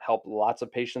helped lots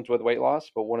of patients with weight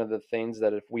loss, but one of the things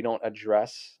that if we don't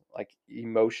address like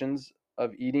emotions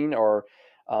of eating, or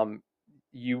um,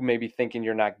 you may be thinking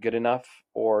you're not good enough,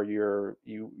 or you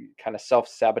kind of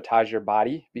self-sabotage your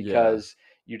body Yeah. because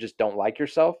you just don't like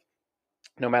yourself.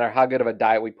 No matter how good of a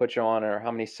diet we put you on or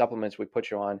how many supplements we put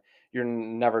you on, you're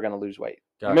never going to lose weight.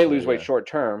 You may Gotcha. lose weight Yeah. short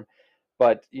term,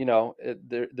 but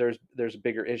there's a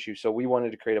bigger issue. So we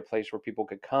wanted to create a place where people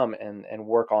could come and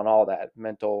work on all that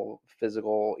mental,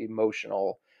 physical,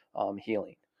 emotional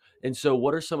healing. And so,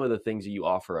 what are some of the things that you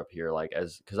offer up here? Like,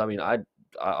 as because I mean, I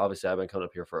obviously I've been coming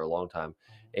up here for a long time,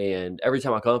 and every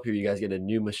time I come up here, you guys get a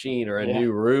new machine or a Yeah,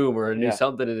 new room or a new yeah,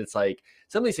 something, and it's like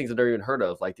some of these things I've never even heard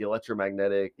of, like the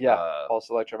electromagnetic. yeah. Pulse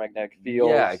electromagnetic Yeah,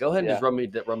 fields. go ahead and just Yeah.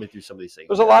 run me through some of these things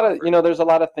There's you a guys lot of, offer. there's a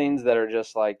lot of things that are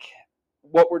just like,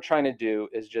 what we're trying to do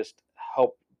is just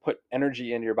help put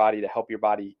energy into your body to help your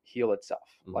body heal itself.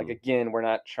 Like, Hmm. again, we're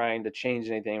not trying to change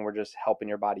anything, we're just helping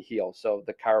your body heal. So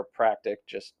the chiropractic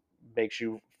just makes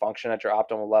you function at your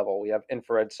optimal level. We have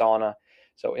infrared sauna.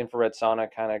 So infrared sauna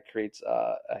kind of creates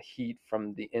a heat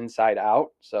from the inside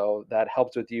out, so that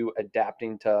helps with you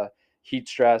adapting to heat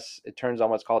stress. It turns on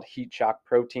what's called heat shock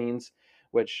proteins,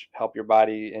 which help your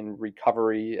body in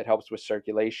recovery. It helps with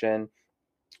circulation.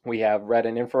 We have red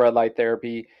and infrared light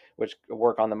therapy, which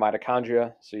work on the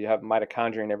mitochondria. So you have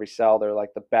mitochondria in every cell. They're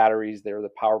like the batteries, they're the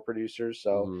power producers.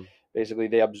 So Hmm. basically,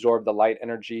 they absorb the light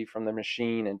energy from the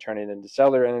machine and turn it into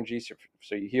cellular energy,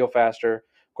 so you heal faster.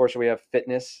 Of course, we have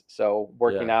fitness, so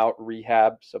working Yeah. out,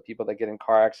 rehab. So people that get in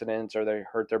car accidents or they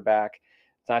hurt their back,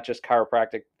 it's not just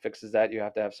chiropractic fixes that. You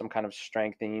have to have some kind of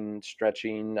strengthening,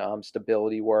 stretching,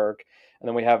 stability work. And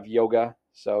then we have yoga.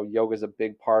 So yoga is a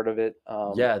big part of it.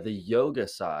 Yeah, the yoga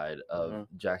side of Mhm.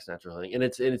 Jack's Natural Healing, and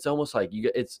it's almost like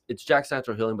it's Jack's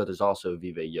Natural Healing, but there's also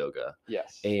Vive Yoga,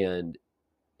 Yes. and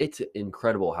it's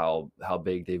incredible how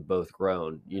big they've both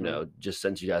grown. Mhm. Just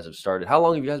since you guys have started. How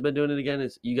long have you guys been doing it again?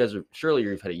 It's you guys are surely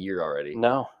you've had a year already.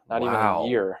 No, not even a Wow,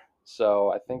 year.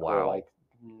 So I think we're wow, like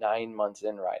 9 months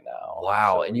in right now.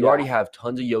 wow! So And you yeah. already have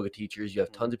tons of yoga teachers. You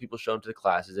have Mhm. tons of people showing up to the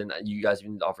classes, and you guys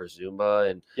even offer Zumba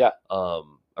and Yeah.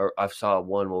 or I saw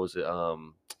one. What was it?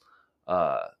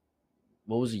 Uh,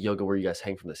 what was the yoga where you guys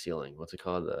hang from the ceiling? What's it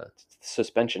called?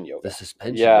 Suspension The yoga.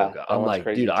 suspension Yeah, yoga. that I'm one's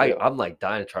like, dude, crazy too. I'm like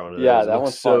dying to try one of Yeah, those. It that looks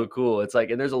one's so fun. cool. It's like,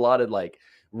 and there's a lot of like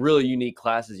really unique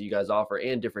classes you guys offer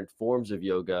and different forms of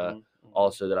yoga Mhm, mhm,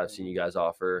 also that I've seen mhm, you guys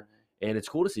offer. mhm. And it's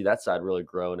cool to see that side really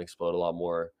grow and explode a lot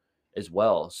more as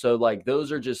well. So like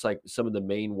those are just like some of the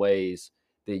main ways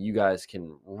that you guys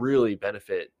can really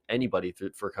benefit anybody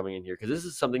for coming in here. Cause this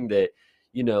is something that,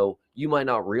 you might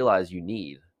not realize you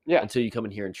need Yeah. until you come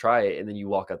in here and try it. And then you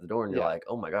walk out the door and you're Yeah. like,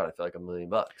 oh my God, I feel like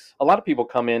 $1,000,000. A lot of people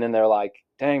come in and they're like,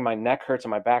 "Dang, my neck hurts and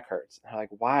my back hurts." And I'm like,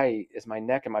 "Why is my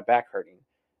neck and my back hurting?"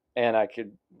 And I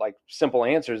could like simple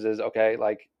answers is okay,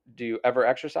 like, do you ever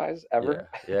exercise? Yeah. Ever?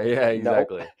 Yeah, yeah, No.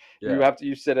 exactly. You Yeah. have to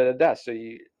you sit at a desk. So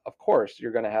you of course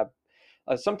you're gonna have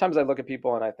sometimes I look at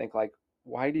people and I think like,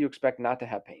 why do you expect not to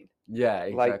have pain? Yeah,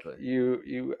 Like exactly.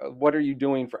 what are you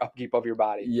doing for upkeep of your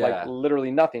body? Like Yeah.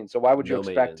 literally nothing. So No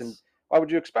maintenance. why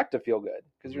would you expect to feel good?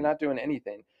 Because you're Mhm. not doing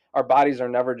anything. Our bodies are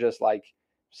never just like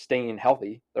staying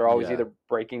healthy. They're always Yeah. either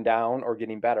breaking down or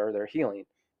getting better. They're healing.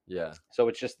 Yeah. So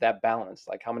it's just that balance.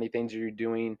 Like how many things are you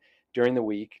doing during the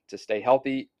week to stay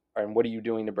healthy, and what are you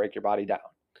doing to break your body down?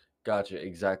 Gotcha,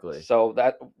 exactly. So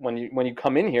that when you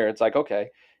come in here, it's like, okay,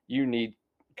 you need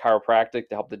chiropractic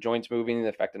to help the joints moving,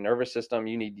 affect the nervous system.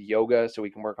 You need yoga so we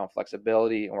can work on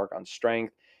flexibility and work on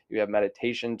strength. You have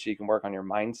meditation so you can work on your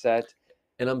mindset.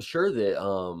 And I'm sure that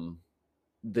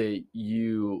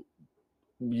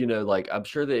like I'm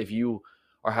sure that if you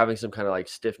are having some kind of like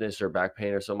stiffness or back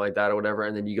pain or something like that or whatever,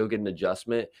 and then you go get an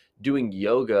adjustment, doing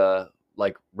yoga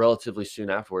like relatively soon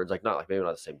afterwards, like not like maybe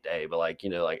not the same day, but like,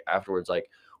 like afterwards, like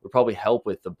would probably help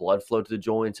with the blood flow to the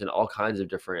joints and all kinds of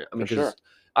different. I For mean, because sure.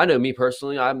 I know me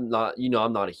personally, I'm not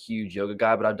a huge yoga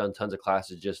guy, but I've done tons of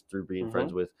classes just through being Hmm.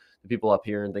 friends with the people up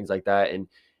here and things like that. And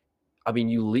I mean,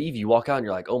 you walk out and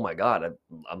you're like, "Oh my God,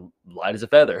 I'm light as a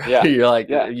feather." Yeah. You're like,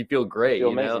 Yeah. you feel You great, feel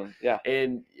amazing. Yeah.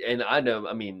 and I know,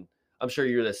 I mean, I'm sure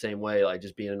you're the same way. Like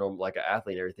just being a normal, like an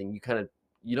athlete and everything,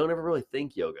 you don't ever really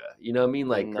think yoga. You know what I mean?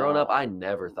 Like growing up, I No.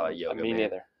 never thought yoga, Me man.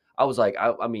 neither. I was like,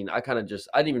 I mean, I kind of just,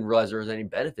 I didn't even realize there was any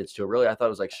benefits to it. Really, I thought it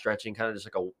was like stretching, kind of just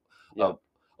like a, Yeah.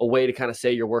 a way to kind of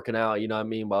say you're working out, you know what I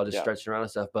mean, while just Yeah. stretching around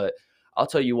and stuff. But I'll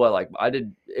tell you what, like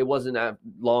it wasn't that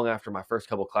long after my first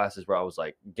couple classes where I was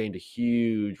like gained a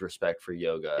huge respect for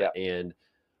yoga. Yeah. And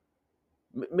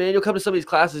man, you'll come to some of these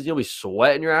classes, you'll be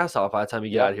sweating your ass off by the time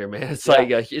you get Yeah. out of here, man. It's Yeah.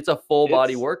 like it's a full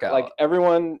body It's workout. like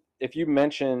everyone, if you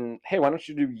mention, hey, why don't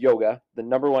you do yoga? The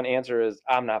number one answer is,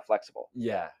 I'm not flexible.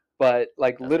 Yeah. But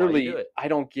like That's why you do literally, it. I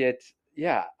don't get,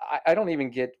 yeah, I don't even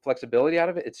get flexibility out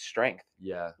of it. It's strength.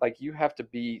 Yeah. Like you have to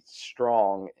be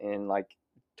strong in like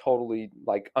totally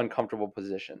like uncomfortable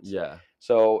positions. Yeah.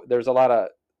 So there's a lot of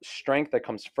strength that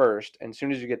comes first. And as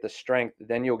soon as you get the strength,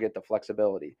 then you'll get the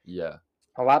flexibility. Yeah.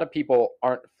 A lot of people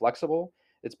aren't flexible.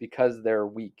 It's because they're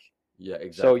weak. Yeah,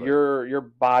 So exactly. your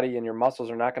body and your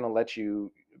muscles are not going to let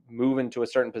you move into a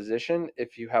certain position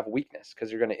if you have weakness,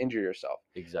 because you're going to injure yourself.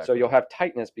 So Exactly. you'll have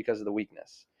tightness because of the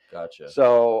weakness. Gotcha.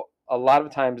 So a lot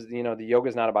of times, the yoga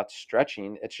is not about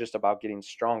stretching. It's just about getting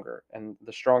stronger. And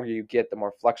the stronger you get, the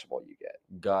more flexible you get.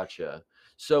 Gotcha.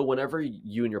 So whenever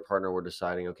you and your partner were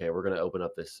deciding, okay, we're going to open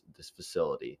up this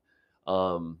facility,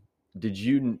 um, did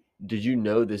you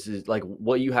know this is like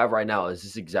what you have right now? Is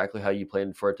this exactly how you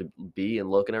planned for it to be and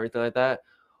look and everything like that,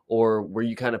 or were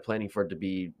you kind of planning for it to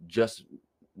be just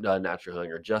natural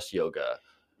healing or just yoga?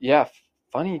 Yeah.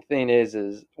 Funny thing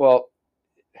is, well,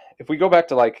 if we go back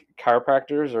to like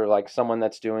chiropractors or like someone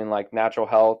that's doing like natural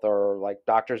health or like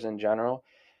doctors in general,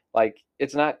 like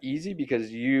it's not easy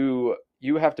because you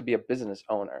have to be a business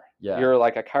owner. Yeah. You're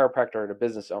like a chiropractor and a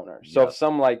business owner. So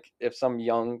Yep. if some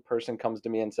young person comes to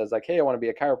me and says like, hey, I want to be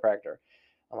a chiropractor,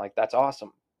 I'm like, that's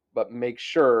awesome. But make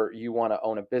sure you want to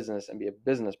own a business and be a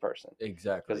business person,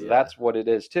 Exactly. because Yeah. that's what it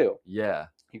is too. Yeah.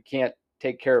 You can't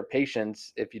take care of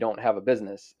patients if you don't have a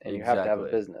business, and you have to have a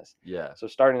Exactly. business. Yeah. So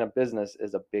starting a business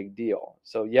is a big deal.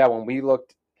 So yeah, when we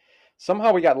looked,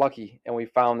 somehow we got lucky and we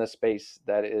found this space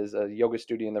that is a yoga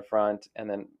studio in the front and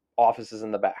then offices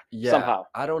in the back. Yeah. Somehow.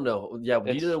 I don't know. Yeah. Do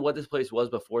you It's know what this place was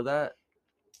before that?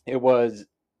 it was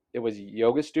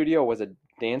yoga studio, it was a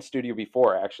dance studio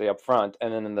before, actually, up front,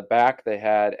 and then in the back they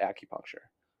had acupuncture.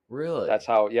 Really? That's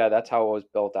how it was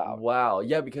built out. Wow.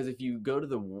 Yeah, because if you go to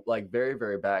the like very,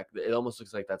 very back, it almost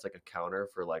looks like that's like a counter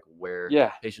for like where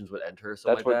Yeah. patients would enter or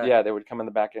something That's like what, that. yeah, they would come in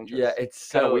the back Yeah, entrance. it's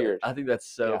Kind of so weird. I think that's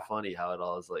so Yeah. funny how it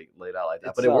all is like laid out like that.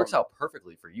 It's But it works out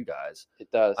perfectly for you guys.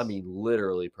 It does. I mean,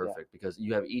 literally perfect because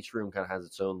you have each room kind of has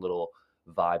its own little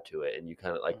vibe to it, and you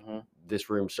kind of like this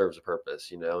room serves a purpose,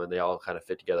 and they all kind of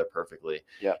fit together perfectly.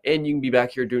 Yeah. And you can be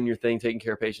back here doing your thing, taking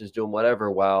care of patients, doing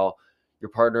whatever, while your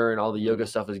partner and all the yoga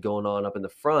stuff is going on up in the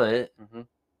front,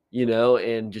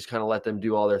 and just kind of let them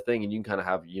do all their thing, and you can kind of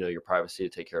have your privacy to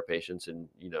take care of patients, and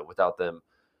without them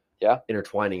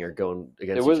intertwining or going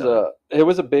against each other. It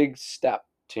was a big step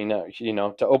to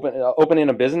to opening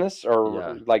a business,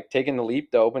 or like taking the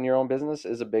leap to open your own business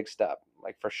is a big step,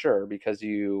 like for sure, because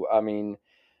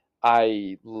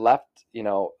I left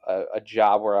a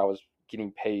job where I was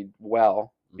getting paid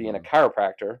well being a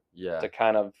chiropractor to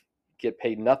kind of get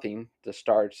paid nothing to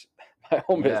start my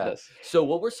own business. So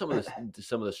what were some of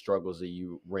the struggles that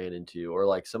you ran into, or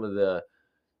like some of the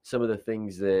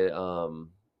things that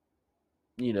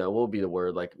what would be the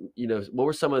word, like what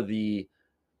were some of the,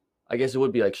 I guess it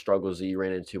would be like struggles that you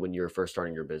ran into when you were first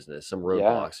starting your business, some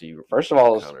roadblocks you first of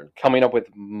all encountered? Is coming up with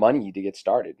money to get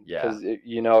started, because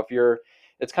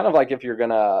it's kind of like if you're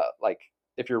gonna, like,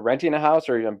 if you're renting a house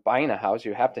or even buying a house,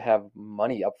 you have to have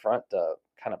money up front to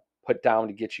kind of put down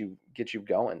to get you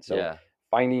going. So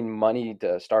finding money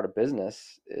to start a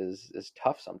business is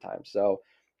tough sometimes. So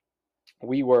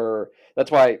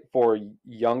that's why for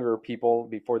younger people,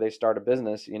 before they start a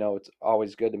business, it's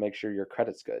always good to make sure your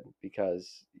credit's good,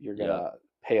 because you're gonna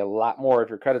pay a lot more if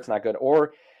your credit's not good,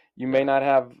 or you may not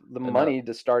have the money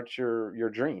to start your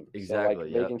dream. Exactly. So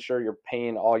like making sure you're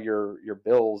paying all your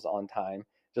bills on time,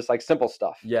 just like simple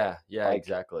stuff. Yeah, like,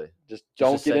 exactly. Just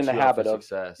don't get in the habit of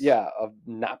success. of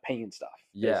not paying stuff.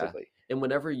 Basically. And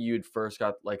whenever you'd first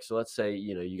got, like, so let's say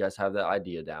you guys have that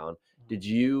idea down, did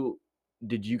you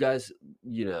guys,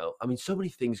 I mean, so many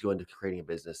things go into creating a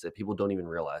business that people don't even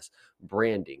realize.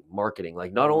 Branding, marketing,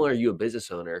 like not only are you a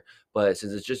business owner, but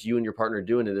since it's just you and your partner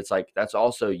doing it, it's like that's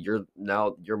also you're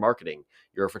marketing.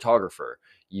 You're a photographer.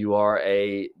 You are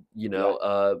a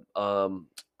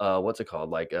what's it called,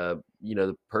 like the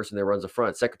person that runs the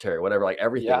front, secretary, whatever, like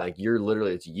everything, like you're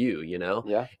literally, it's you.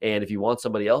 And if you want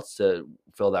somebody else to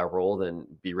fill that role, then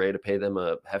be ready to pay them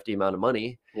a hefty amount of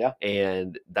money.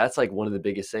 And that's like one of the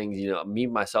biggest things. Me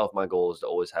myself, my goal is to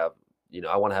always have,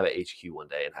 I want to have an HQ one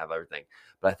day and have everything.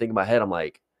 But I think in my head, I'm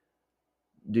like,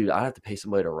 dude, I have to pay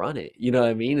somebody to run it. You know what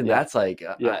I mean? And that's like,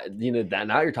 that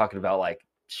now you're talking about like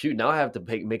shoot, now I have to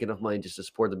make enough money just to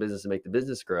support the business and make the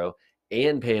business grow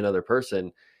and pay another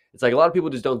person. It's like a lot of people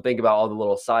just don't think about all the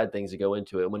little side things that go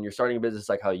into it. When you're starting a business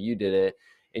like how you did it,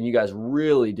 and you guys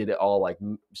really did it all like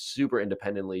super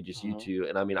independently, just you Mhm. two.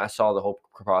 And I mean, I saw the whole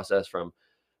process from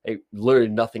literally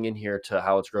nothing in here to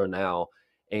how it's grown now.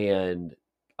 And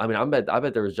I mean, I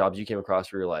bet there was jobs you came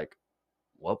across where you're like,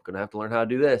 well, gonna have to learn how to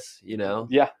do this, you know?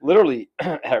 Yeah, literally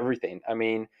everything. I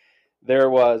mean,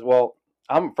 well,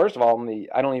 I'm first of all,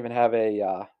 I don't even have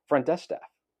a front desk staff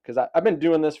because I've been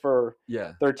doing this for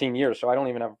Yeah. 13 years, so I don't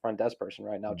even have a front desk person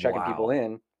right now checking people Wow.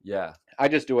 in. Yeah. I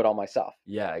just do it all myself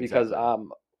Yeah, because exactly.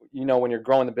 when you're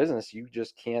growing the business, you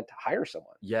just can't hire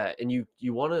someone. Yeah, and you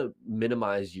want to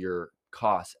minimize your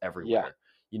costs Yeah. everywhere.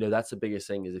 That's the biggest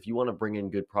thing is if you want to bring in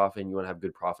good profit and you want to have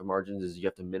good profit margins, is you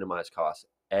have to minimize costs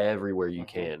everywhere you Hmm.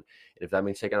 can. And if that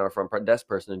means taking out a front desk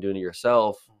person and doing it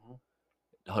yourself, Hmm.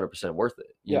 100% worth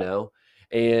it, Yeah.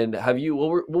 And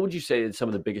what would you say that some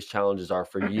of the biggest challenges are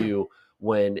for you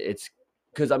when it's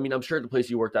because I mean, I'm sure at the place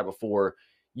you worked at before,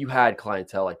 you had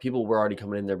clientele, like people were already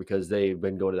coming in there because they've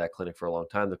been going to that clinic for a long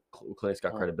time. The clinic's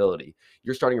got Mhm. credibility.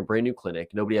 You're starting a brand new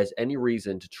clinic. Nobody has any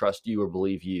reason to trust you or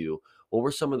believe you. What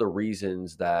were some of the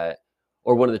reasons that,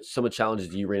 or one of some of the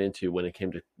challenges you ran into when it came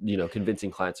to,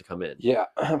 convincing clients to come in? Yeah.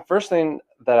 First thing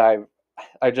that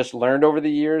I just learned over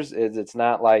the years is it's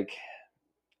not like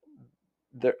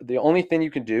the only thing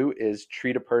you can do is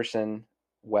treat a person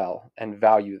well and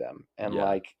value them and Yeah.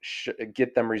 like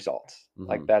get them results.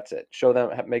 Like Hmm. that's it. Show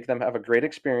them, make them have a great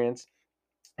experience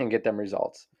and get them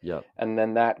results. Yep. And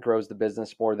then that grows the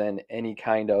business more than any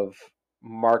kind of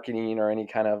marketing or any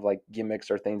kind of like gimmicks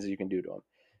or things that you can do to them.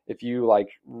 If you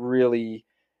like really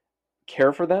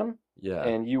care for them Yeah.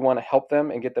 and you want to help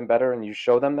them and get them better and you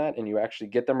show them that and you actually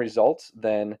get them results,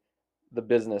 then the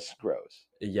business grows.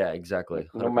 Yeah, exactly.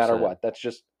 Like no matter 100%. what, that's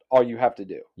just all you have to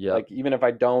do. Yep. Like even if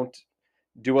I don't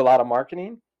do a lot of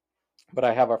marketing, but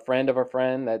I have a friend of a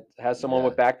friend that has someone Yeah.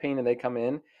 with back pain and they come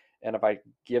in, and if I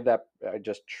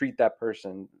just treat that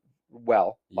person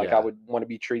well, like I Yeah. would want to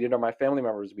be treated or my family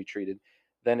members would be treated,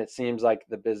 then it seems like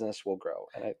the business will grow.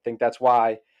 And I think that's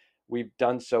why we've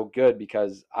done so good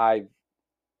because I've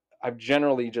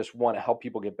generally just want to help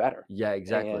people get better, Yeah, and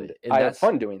exactly. And I have that's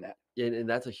fun doing that. and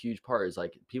that's a huge part is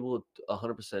like people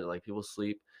 100% like people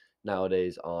sleep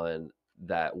nowadays on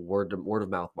that word of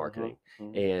mouth Hmm. marketing.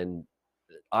 Hmm. And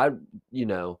I you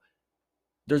know,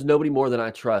 there's nobody more than I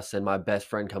trust than my best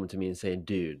friend coming to me and saying,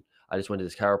 "Dude, I just went to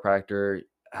this chiropractor,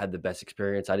 had the best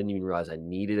experience. I didn't even realize I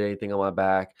needed anything on my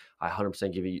back. I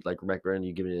 100% give you like recommend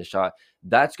you giving it a shot."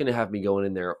 That's going to have me going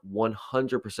in there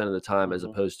 100% of the time as Hmm.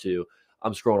 opposed to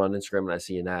I'm scrolling on Instagram and I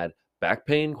see an ad, back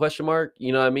pain question mark,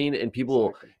 you know what I mean? And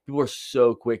Exactly. people are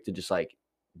so quick to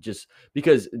just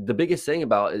because the biggest thing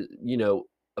about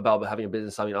about having a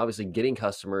business, I mean, obviously getting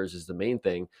customers is the main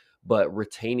thing, but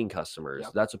retaining customers,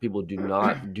 Yep. that's what people do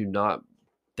not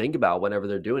think about whenever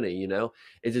they're doing it,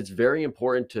 is it's very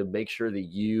important to make sure that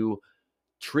you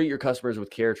treat your customers with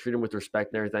care, treat them with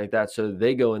respect and everything like that, so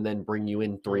they go and then bring you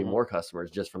in three Hmm. more customers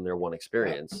just from their one Yeah.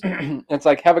 experience. It's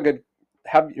like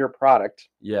have your product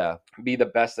Yeah. be the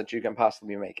best that you can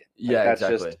possibly make it. Like Yeah, that's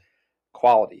exactly. just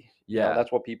quality. Yeah.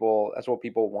 That's what people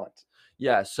want.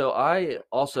 Yeah, so I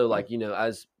also like,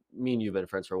 as me and you've been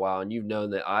friends for a while and you've known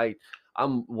that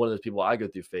I'm one of those people. I go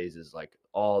through phases like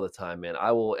all the time, man.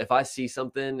 I will if I see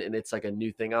something and it's like a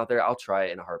new thing out there, I'll try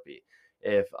it in a heartbeat.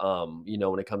 If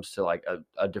when it comes to like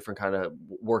a different kind of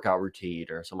workout routine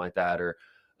or something like that, or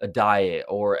a diet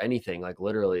or anything, like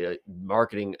literally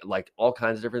marketing, like all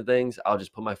kinds of different things, I'll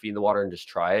just put my feet in the water and just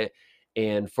try it.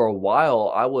 And for a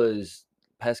while I was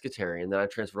pescatarian, then I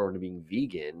transferred over to being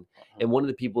vegan. Mhm. And one of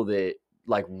the people that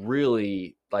like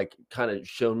really like kind of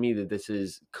shown me that this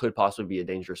is could possibly be a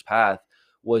dangerous path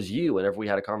was you whenever we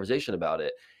had a conversation about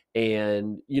it.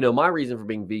 And my reason for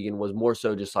being vegan was more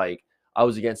so just like I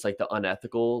was against like the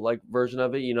unethical like version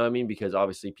of it, you know what I mean? Because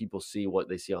obviously people see what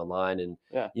they see online and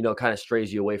Yeah. it kind of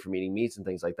strays you away from eating meats and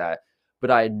things like that. But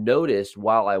I had noticed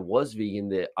while I was vegan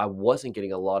that I wasn't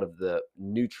getting a lot of the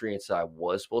nutrients that I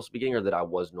was supposed to be getting or that I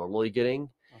was normally getting.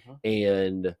 Mhm.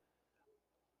 And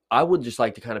I would just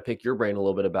like to kind of pick your brain a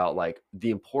little bit about like the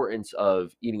importance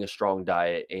of eating a strong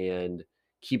diet and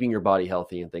keeping your body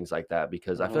healthy and things like that,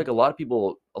 because I feel Mhm. like a lot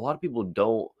of people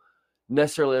don't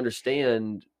necessarily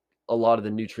understand a lot of the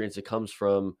nutrients that comes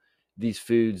from these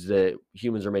foods that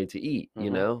humans are made to eat, you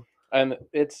Mhm. know? And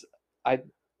I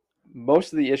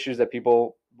most of the issues that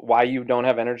people why you don't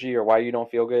have energy or why you don't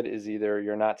feel good is either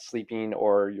you're not sleeping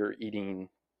or you're eating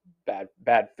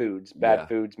bad foods. Bad Yeah.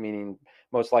 foods meaning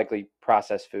most likely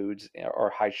processed foods or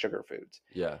high sugar foods.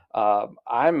 Yeah.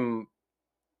 I'm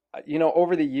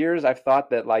over the years, I've thought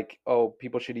that like, oh,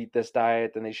 people should eat this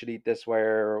diet, then they should eat this way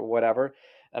or whatever.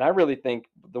 And I really think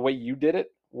the way you did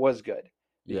it was good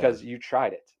Yeah. because you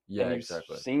tried it Yeah, and you've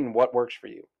exactly. seen what works for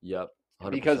you. Yep.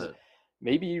 Because 100%.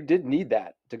 maybe you did need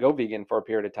that to go vegan for a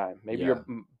period of time. Maybe your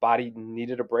Yeah, body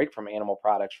needed a break from animal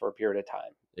products for a period of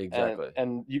time. And exactly.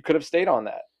 and you could have stayed on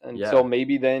that until Yeah,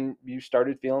 maybe then you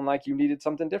started feeling like you needed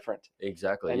something different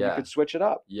exactly. and you Yeah. could switch it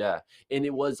up. Yeah. And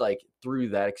it was like through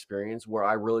that experience where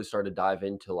I really started to dive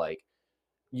into like,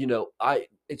 I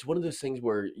it's one of those things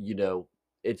where,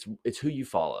 it's who you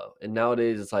follow. And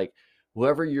nowadays it's like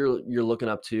whoever you're looking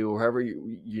up to, or whoever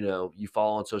you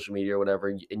follow on social media or whatever,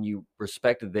 and you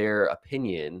respect their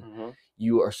opinion, Hmm.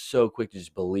 you are so quick to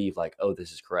just believe like, oh,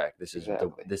 this is correct.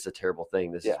 Exactly. This is a terrible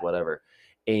thing. This is Yeah. whatever.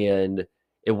 And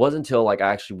it wasn't until like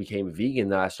I actually became vegan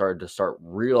that I started to start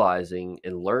realizing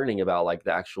and learning about like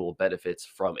the actual benefits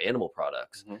from animal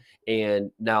products. Hmm.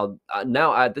 And now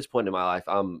at this point in my life,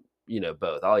 I'm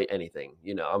both. I'll eat anything.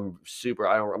 I'm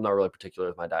not really particular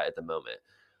with my diet at the moment.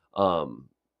 Um,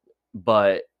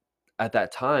 but at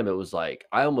that time, it was like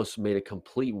I almost made a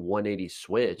complete 180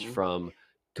 switch Hmm. from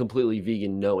completely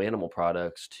vegan, no animal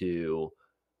products to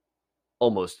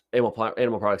almost animal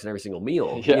products in every single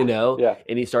meal, Yeah. Yeah.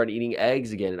 and he started eating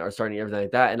eggs again and are starting everything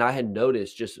like that. And I had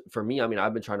noticed just for me, I mean,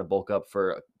 I've been trying to bulk up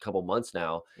for a couple months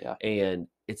now, Yeah. and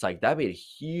it's like that made a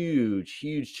huge,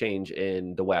 huge change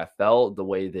in the way I felt, the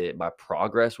way that my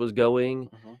progress was going,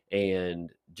 Hmm.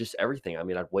 and just everything. I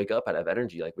mean, I'd wake up, I'd have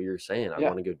energy, like what you were saying. I'd Yeah.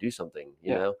 want to go do something,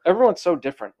 Yeah. Everyone's so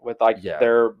different with like Yeah,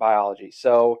 their biology.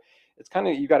 So it's kind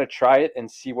of, you got to try it and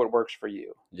see what works for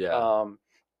you. yeah, Um,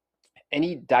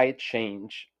 any diet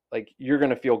change, like you're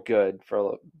going to feel good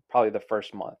for probably the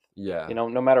first month. yeah, No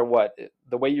matter what,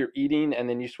 the way you're eating and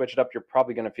then you switch it up, you're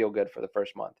probably going to feel good for the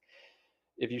first month.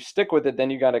 If you stick with it, then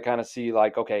you got to kind of see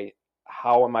like, okay,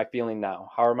 how am I feeling now?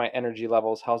 How are my energy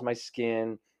levels? How's my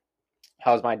skin?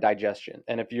 How's my digestion?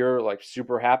 And if you're like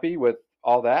super happy with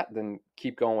all that, then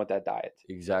keep going with that diet.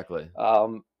 exactly.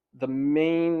 The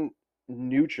main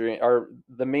nutrient or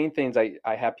the main things I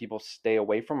have people stay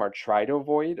away from or try to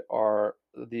avoid are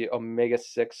the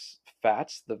omega-6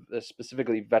 fats,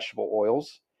 specifically vegetable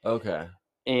oils, Okay.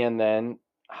 and then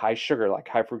high sugar, like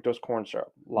high fructose corn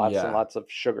syrup, lots and Yeah. lots of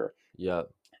sugar. Yeah.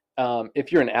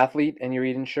 If you're an athlete and you're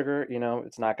eating sugar,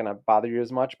 it's not going to bother you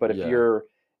as much. But Yeah.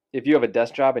 if you have a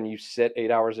desk job and you sit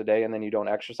 8 hours a day and then you don't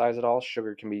exercise at all,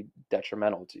 sugar can be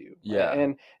detrimental to you. Yeah.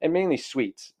 And mainly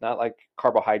sweets, not like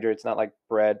carbohydrates, not like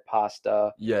bread,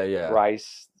 pasta, Yeah. Yeah.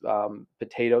 rice,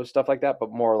 potatoes, stuff like that,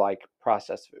 but more like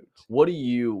processed foods. What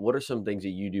are some things that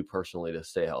you do personally to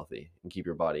stay healthy and keep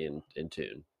your body in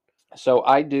tune? So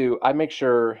I make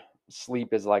sure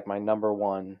sleep is like my number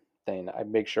one thing. I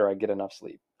make sure I get enough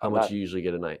sleep. How I'm much not you usually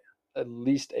get a night? at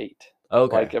least 8.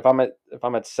 Okay. Like if I'm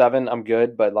at 7, I'm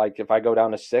good, but like if I go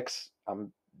down to 6,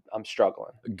 I'm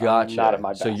struggling. I'm not at Gotcha.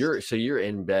 my So you're best. so you're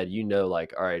in bed,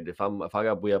 like, all right, if I got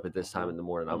to be up at this time Hmm. in the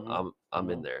morning, Hmm. I'm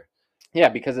in Hmm. there. Yeah,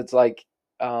 because it's like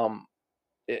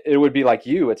it would be like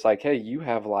you. It's like, hey, you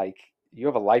have a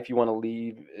life you want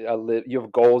to live. You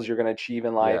have goals you're going to achieve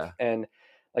in life, Yeah. and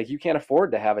like you can't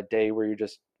afford to have a day where you're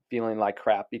just feeling like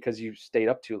crap because you stayed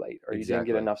up too late or you didn't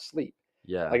get Exactly. enough sleep.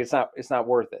 Yeah. Like it's not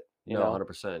worth it, you No, know.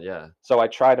 100%. Yeah. So I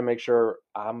try to make sure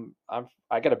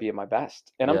I got to be at my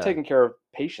best, and I'm Yeah. taking care of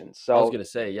patients. I was So, gonna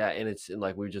say, yeah, and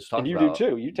like we just and talked you do about.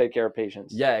 too. You take care of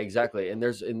patients. Yeah, exactly. And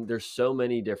there's so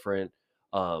many different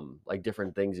like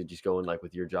different things that just go in like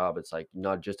with your job. It's like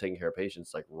not just taking care of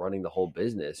patients, like running the whole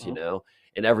business, Mhm.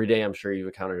 And every day I'm sure you've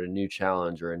encountered a new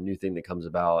challenge or a new thing that comes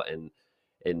about, and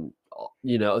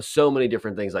so many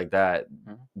different things like that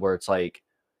Mhm. where it's like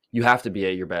you have to be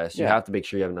at your best. You Yeah, have to make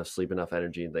sure you have enough sleep, enough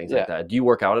energy and things like yeah, that. Do you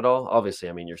work out at all? Obviously,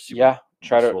 I mean you're super yeah.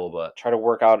 swole, but Try to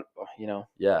work out,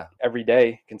 yeah. every day Do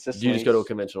you just consistently. go to a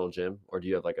conventional gym or do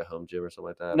you have like a home gym or something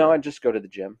like that No, I or just go to the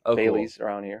gym, oh cool. Bailey's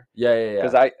around here, Yeah, yeah,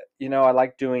 because yeah. I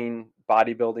like doing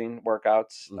bodybuilding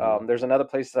workouts. Mhm. There's another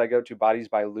place that I go to, Bodies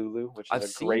by Lulu, which is I've a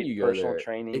seen great you go personal there. It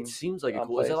training seems like a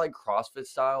cool. Is that place. like CrossFit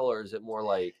style or is it more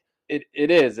like It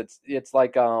is. It's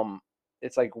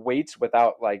like weights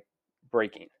without like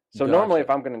breaking. So normally if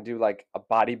gotcha. I'm gonna do like a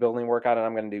bodybuilding workout and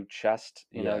I'm gonna do chest,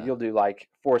 Yeah. you'll do like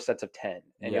 4 sets of 10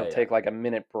 and Yeah, you'll yeah. take like a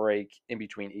minute break in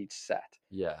between each set.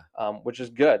 Yeah. Which is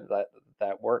good.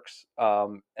 That works.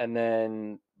 And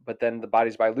then but then the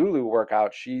Bodies by Lulu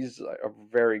workout, she's a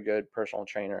very good personal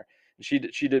trainer. She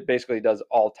basically does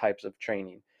all types of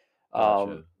training. Um,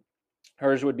 Gotcha.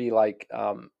 hers would be like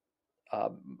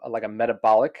a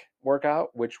metabolic workout,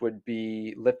 which would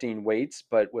be lifting weights,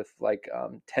 but with like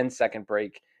 10-second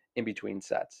break in between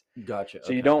sets. Gotcha.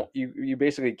 So you Okay. don't you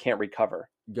basically can't recover.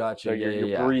 Gotcha. So Yeah, you're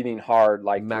yeah. breathing hard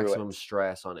like through it. Maximum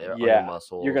stress on your Yeah,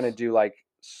 muscles. you're gonna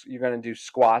do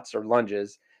squats or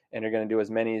lunges, and you're gonna do as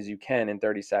many as you can in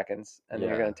 30 seconds, and then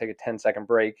you're gonna take a 10-second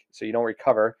break so you don't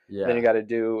recover. Yeah. Then you got to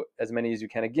do as many as you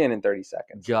can again in 30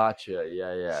 seconds. Gotcha.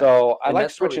 Yeah, yeah. So I And like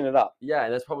that's switching it up. Yeah,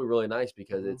 and that's probably really nice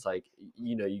because Mhm. it's like,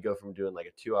 you go from doing like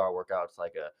a 2-hour workout to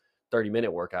like a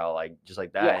 30-minute workout, like just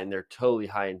like that, Yeah. and they're totally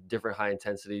different high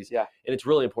intensities. Yeah. And it's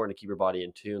really important to keep your body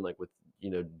in tune, like with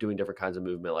doing different kinds of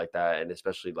movement like that, and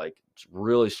especially like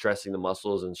really stressing the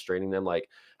muscles and straining them, like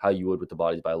how you would with the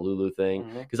Bodies by Lulu thing.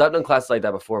 Mhm. Because I've done classes like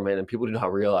that before, man, and people do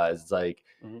not realize it's like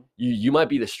Mhm. you might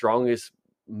be the strongest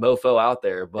mofo out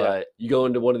there, Yeah. but you go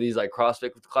into one of these like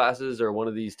CrossFit classes or one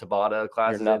of these Tabata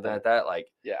classes, anything nothing. like that,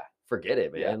 like Yeah. forget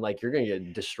it, man. Yeah. Like you're gonna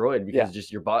get destroyed Yeah. because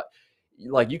just your body,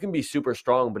 like you can be super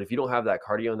strong, but if you don't have that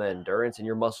cardio and that endurance, and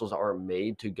your muscles aren't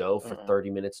made to go for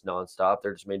 30 minutes nonstop,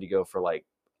 they're just made to go for like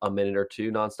a minute or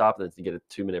two nonstop, and then to get a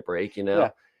 2-minute break.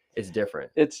 Yeah. It's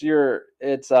different. It's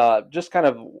just kind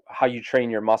of how you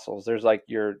train your muscles. There's like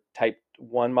your type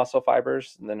 1 muscle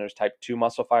fibers, and then there's type 2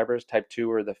 muscle fibers. Type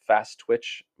 2 are the fast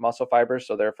twitch muscle fibers,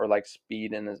 so they're for like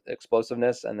speed and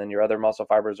explosiveness, and then your other muscle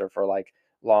fibers are for like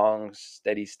long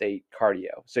steady state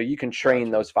cardio. So you can train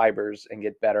Gotcha. those fibers and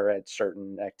get better at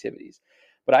certain activities.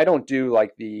 But I don't do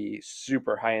like the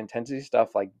super high intensity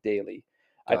stuff like daily.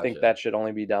 I think Gotcha. that should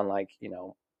only be done like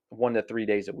 1 to 3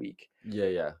 days a week, Yeah,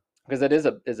 yeah, because it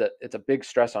it's a big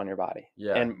stress on your body.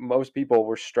 yeah, And most people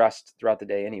were stressed throughout the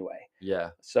day anyway. yeah,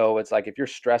 So it's like if you're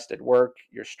stressed at work,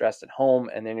 you're stressed at home,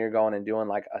 and then you're going and doing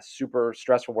like a super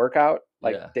stressful workout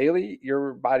like yeah. daily,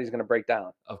 your body's going to break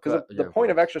down. Of Because course, the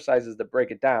point of exercise is to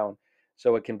break it down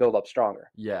so it can build up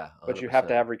stronger. yeah, But you have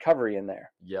to 100%. have recovery in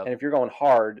there. Yep. And if you're going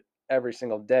hard every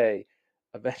single day,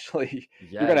 eventually Yeah,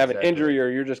 you're going to have an exactly. injury, or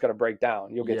you're just going to break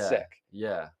down. You'll get sick.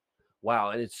 Yeah.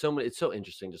 Wow, and it's so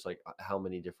interesting, just like how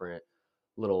many different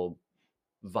little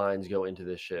vines go into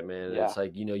this shit, man. And Yeah. it's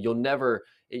like you'll never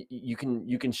you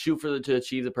can shoot to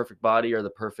achieve the perfect body or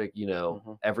the perfect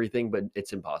everything, but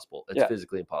it's impossible. It's Yeah.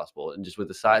 physically impossible. And just with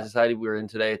the society we're in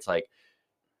today, it's like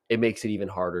it makes it even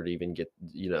harder to even get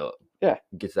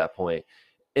get to that point.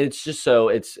 And it's just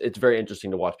it's very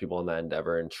interesting to watch people in that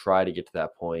endeavor and try to get to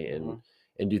that point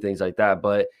and do things like that.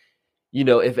 But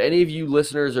if any of you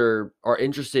listeners are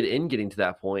interested in getting to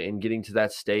that point and getting to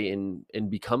that state and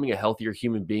becoming a healthier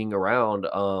human being around,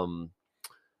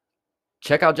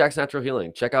 check out Jack's Natural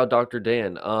Healing. Check out Dr.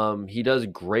 Dan. He does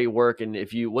great work. And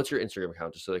what's your Instagram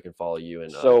account, just so they can follow you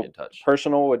and get in touch?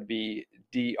 Personal would be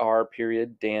Dr.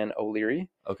 Dan O'Leary.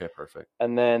 Okay, perfect.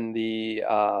 And then the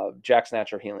Jack's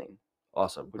Natural Healing.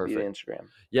 Awesome. Would Perfect. be the Instagram.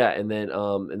 Yeah, and then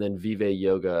Vive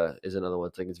Yoga is another one.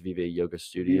 I think it's Vive Yoga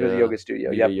Studio. Vive Yoga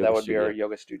Studio. Yep, that would be our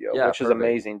yoga studio, which is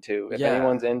amazing too. If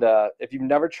anyone's if you've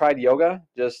never tried yoga,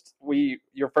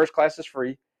 your first class is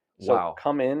free. So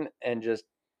come in and just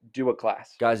do a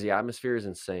class. Guys, the atmosphere is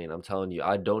insane. I'm telling you,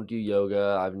 I don't do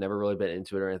yoga. I've never really been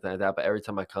into it or anything like that. But every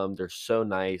time I come, they're so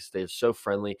nice. They're so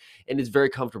friendly, and it's very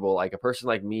comfortable. Like a person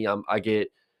like me, I get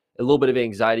a little bit of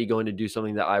anxiety going to do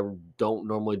something that I don't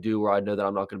normally do, where I know that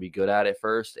I'm not going to be good at it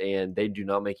first, and they do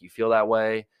not make you feel that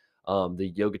way.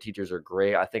 The yoga teachers are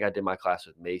great. I think I did my class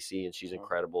with Macy, and she's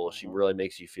incredible. She really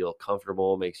makes you feel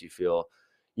comfortable, makes you feel,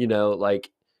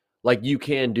 like you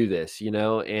can do this,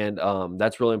 and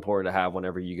that's really important to have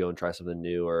whenever you go and try something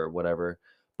new or whatever.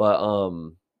 But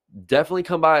definitely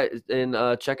come by and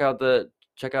check out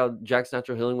Jack's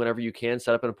Natural Healing whenever you can.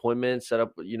 Set up an appointment,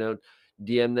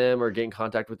 DM them or get in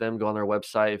contact with them, go on their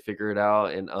website, figure it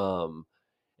out, and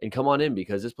come on in,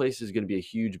 because this place is going to be a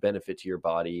huge benefit to your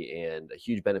body and a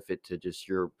huge benefit to just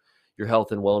your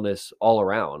health and wellness all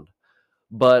around.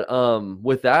 But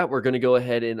with that, we're going to go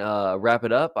ahead and wrap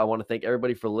it up. I want to thank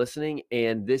everybody for listening,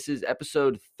 and this is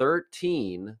episode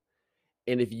 13.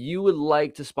 And if you would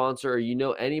like to sponsor,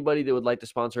 or anybody that would like to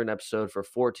sponsor an episode for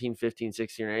 14, 15,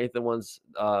 16, or anything ones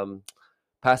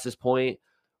past this point,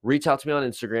 reach out to me on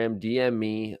Instagram, DM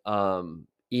me,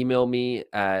 email me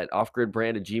at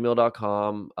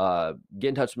offgridbrand@gmail.com. Get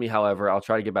in touch with me. However, I'll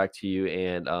try to get back to you,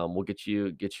 and we'll get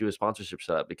you a sponsorship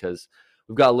set up, because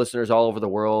we've got listeners all over the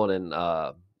world and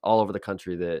all over the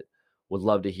country that would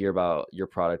love to hear about your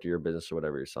product or your business or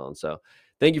whatever you're selling. So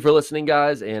thank you for listening,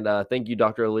 guys. And thank you,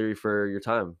 Dr. O'Leary, for your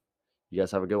time. You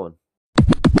guys have a good one.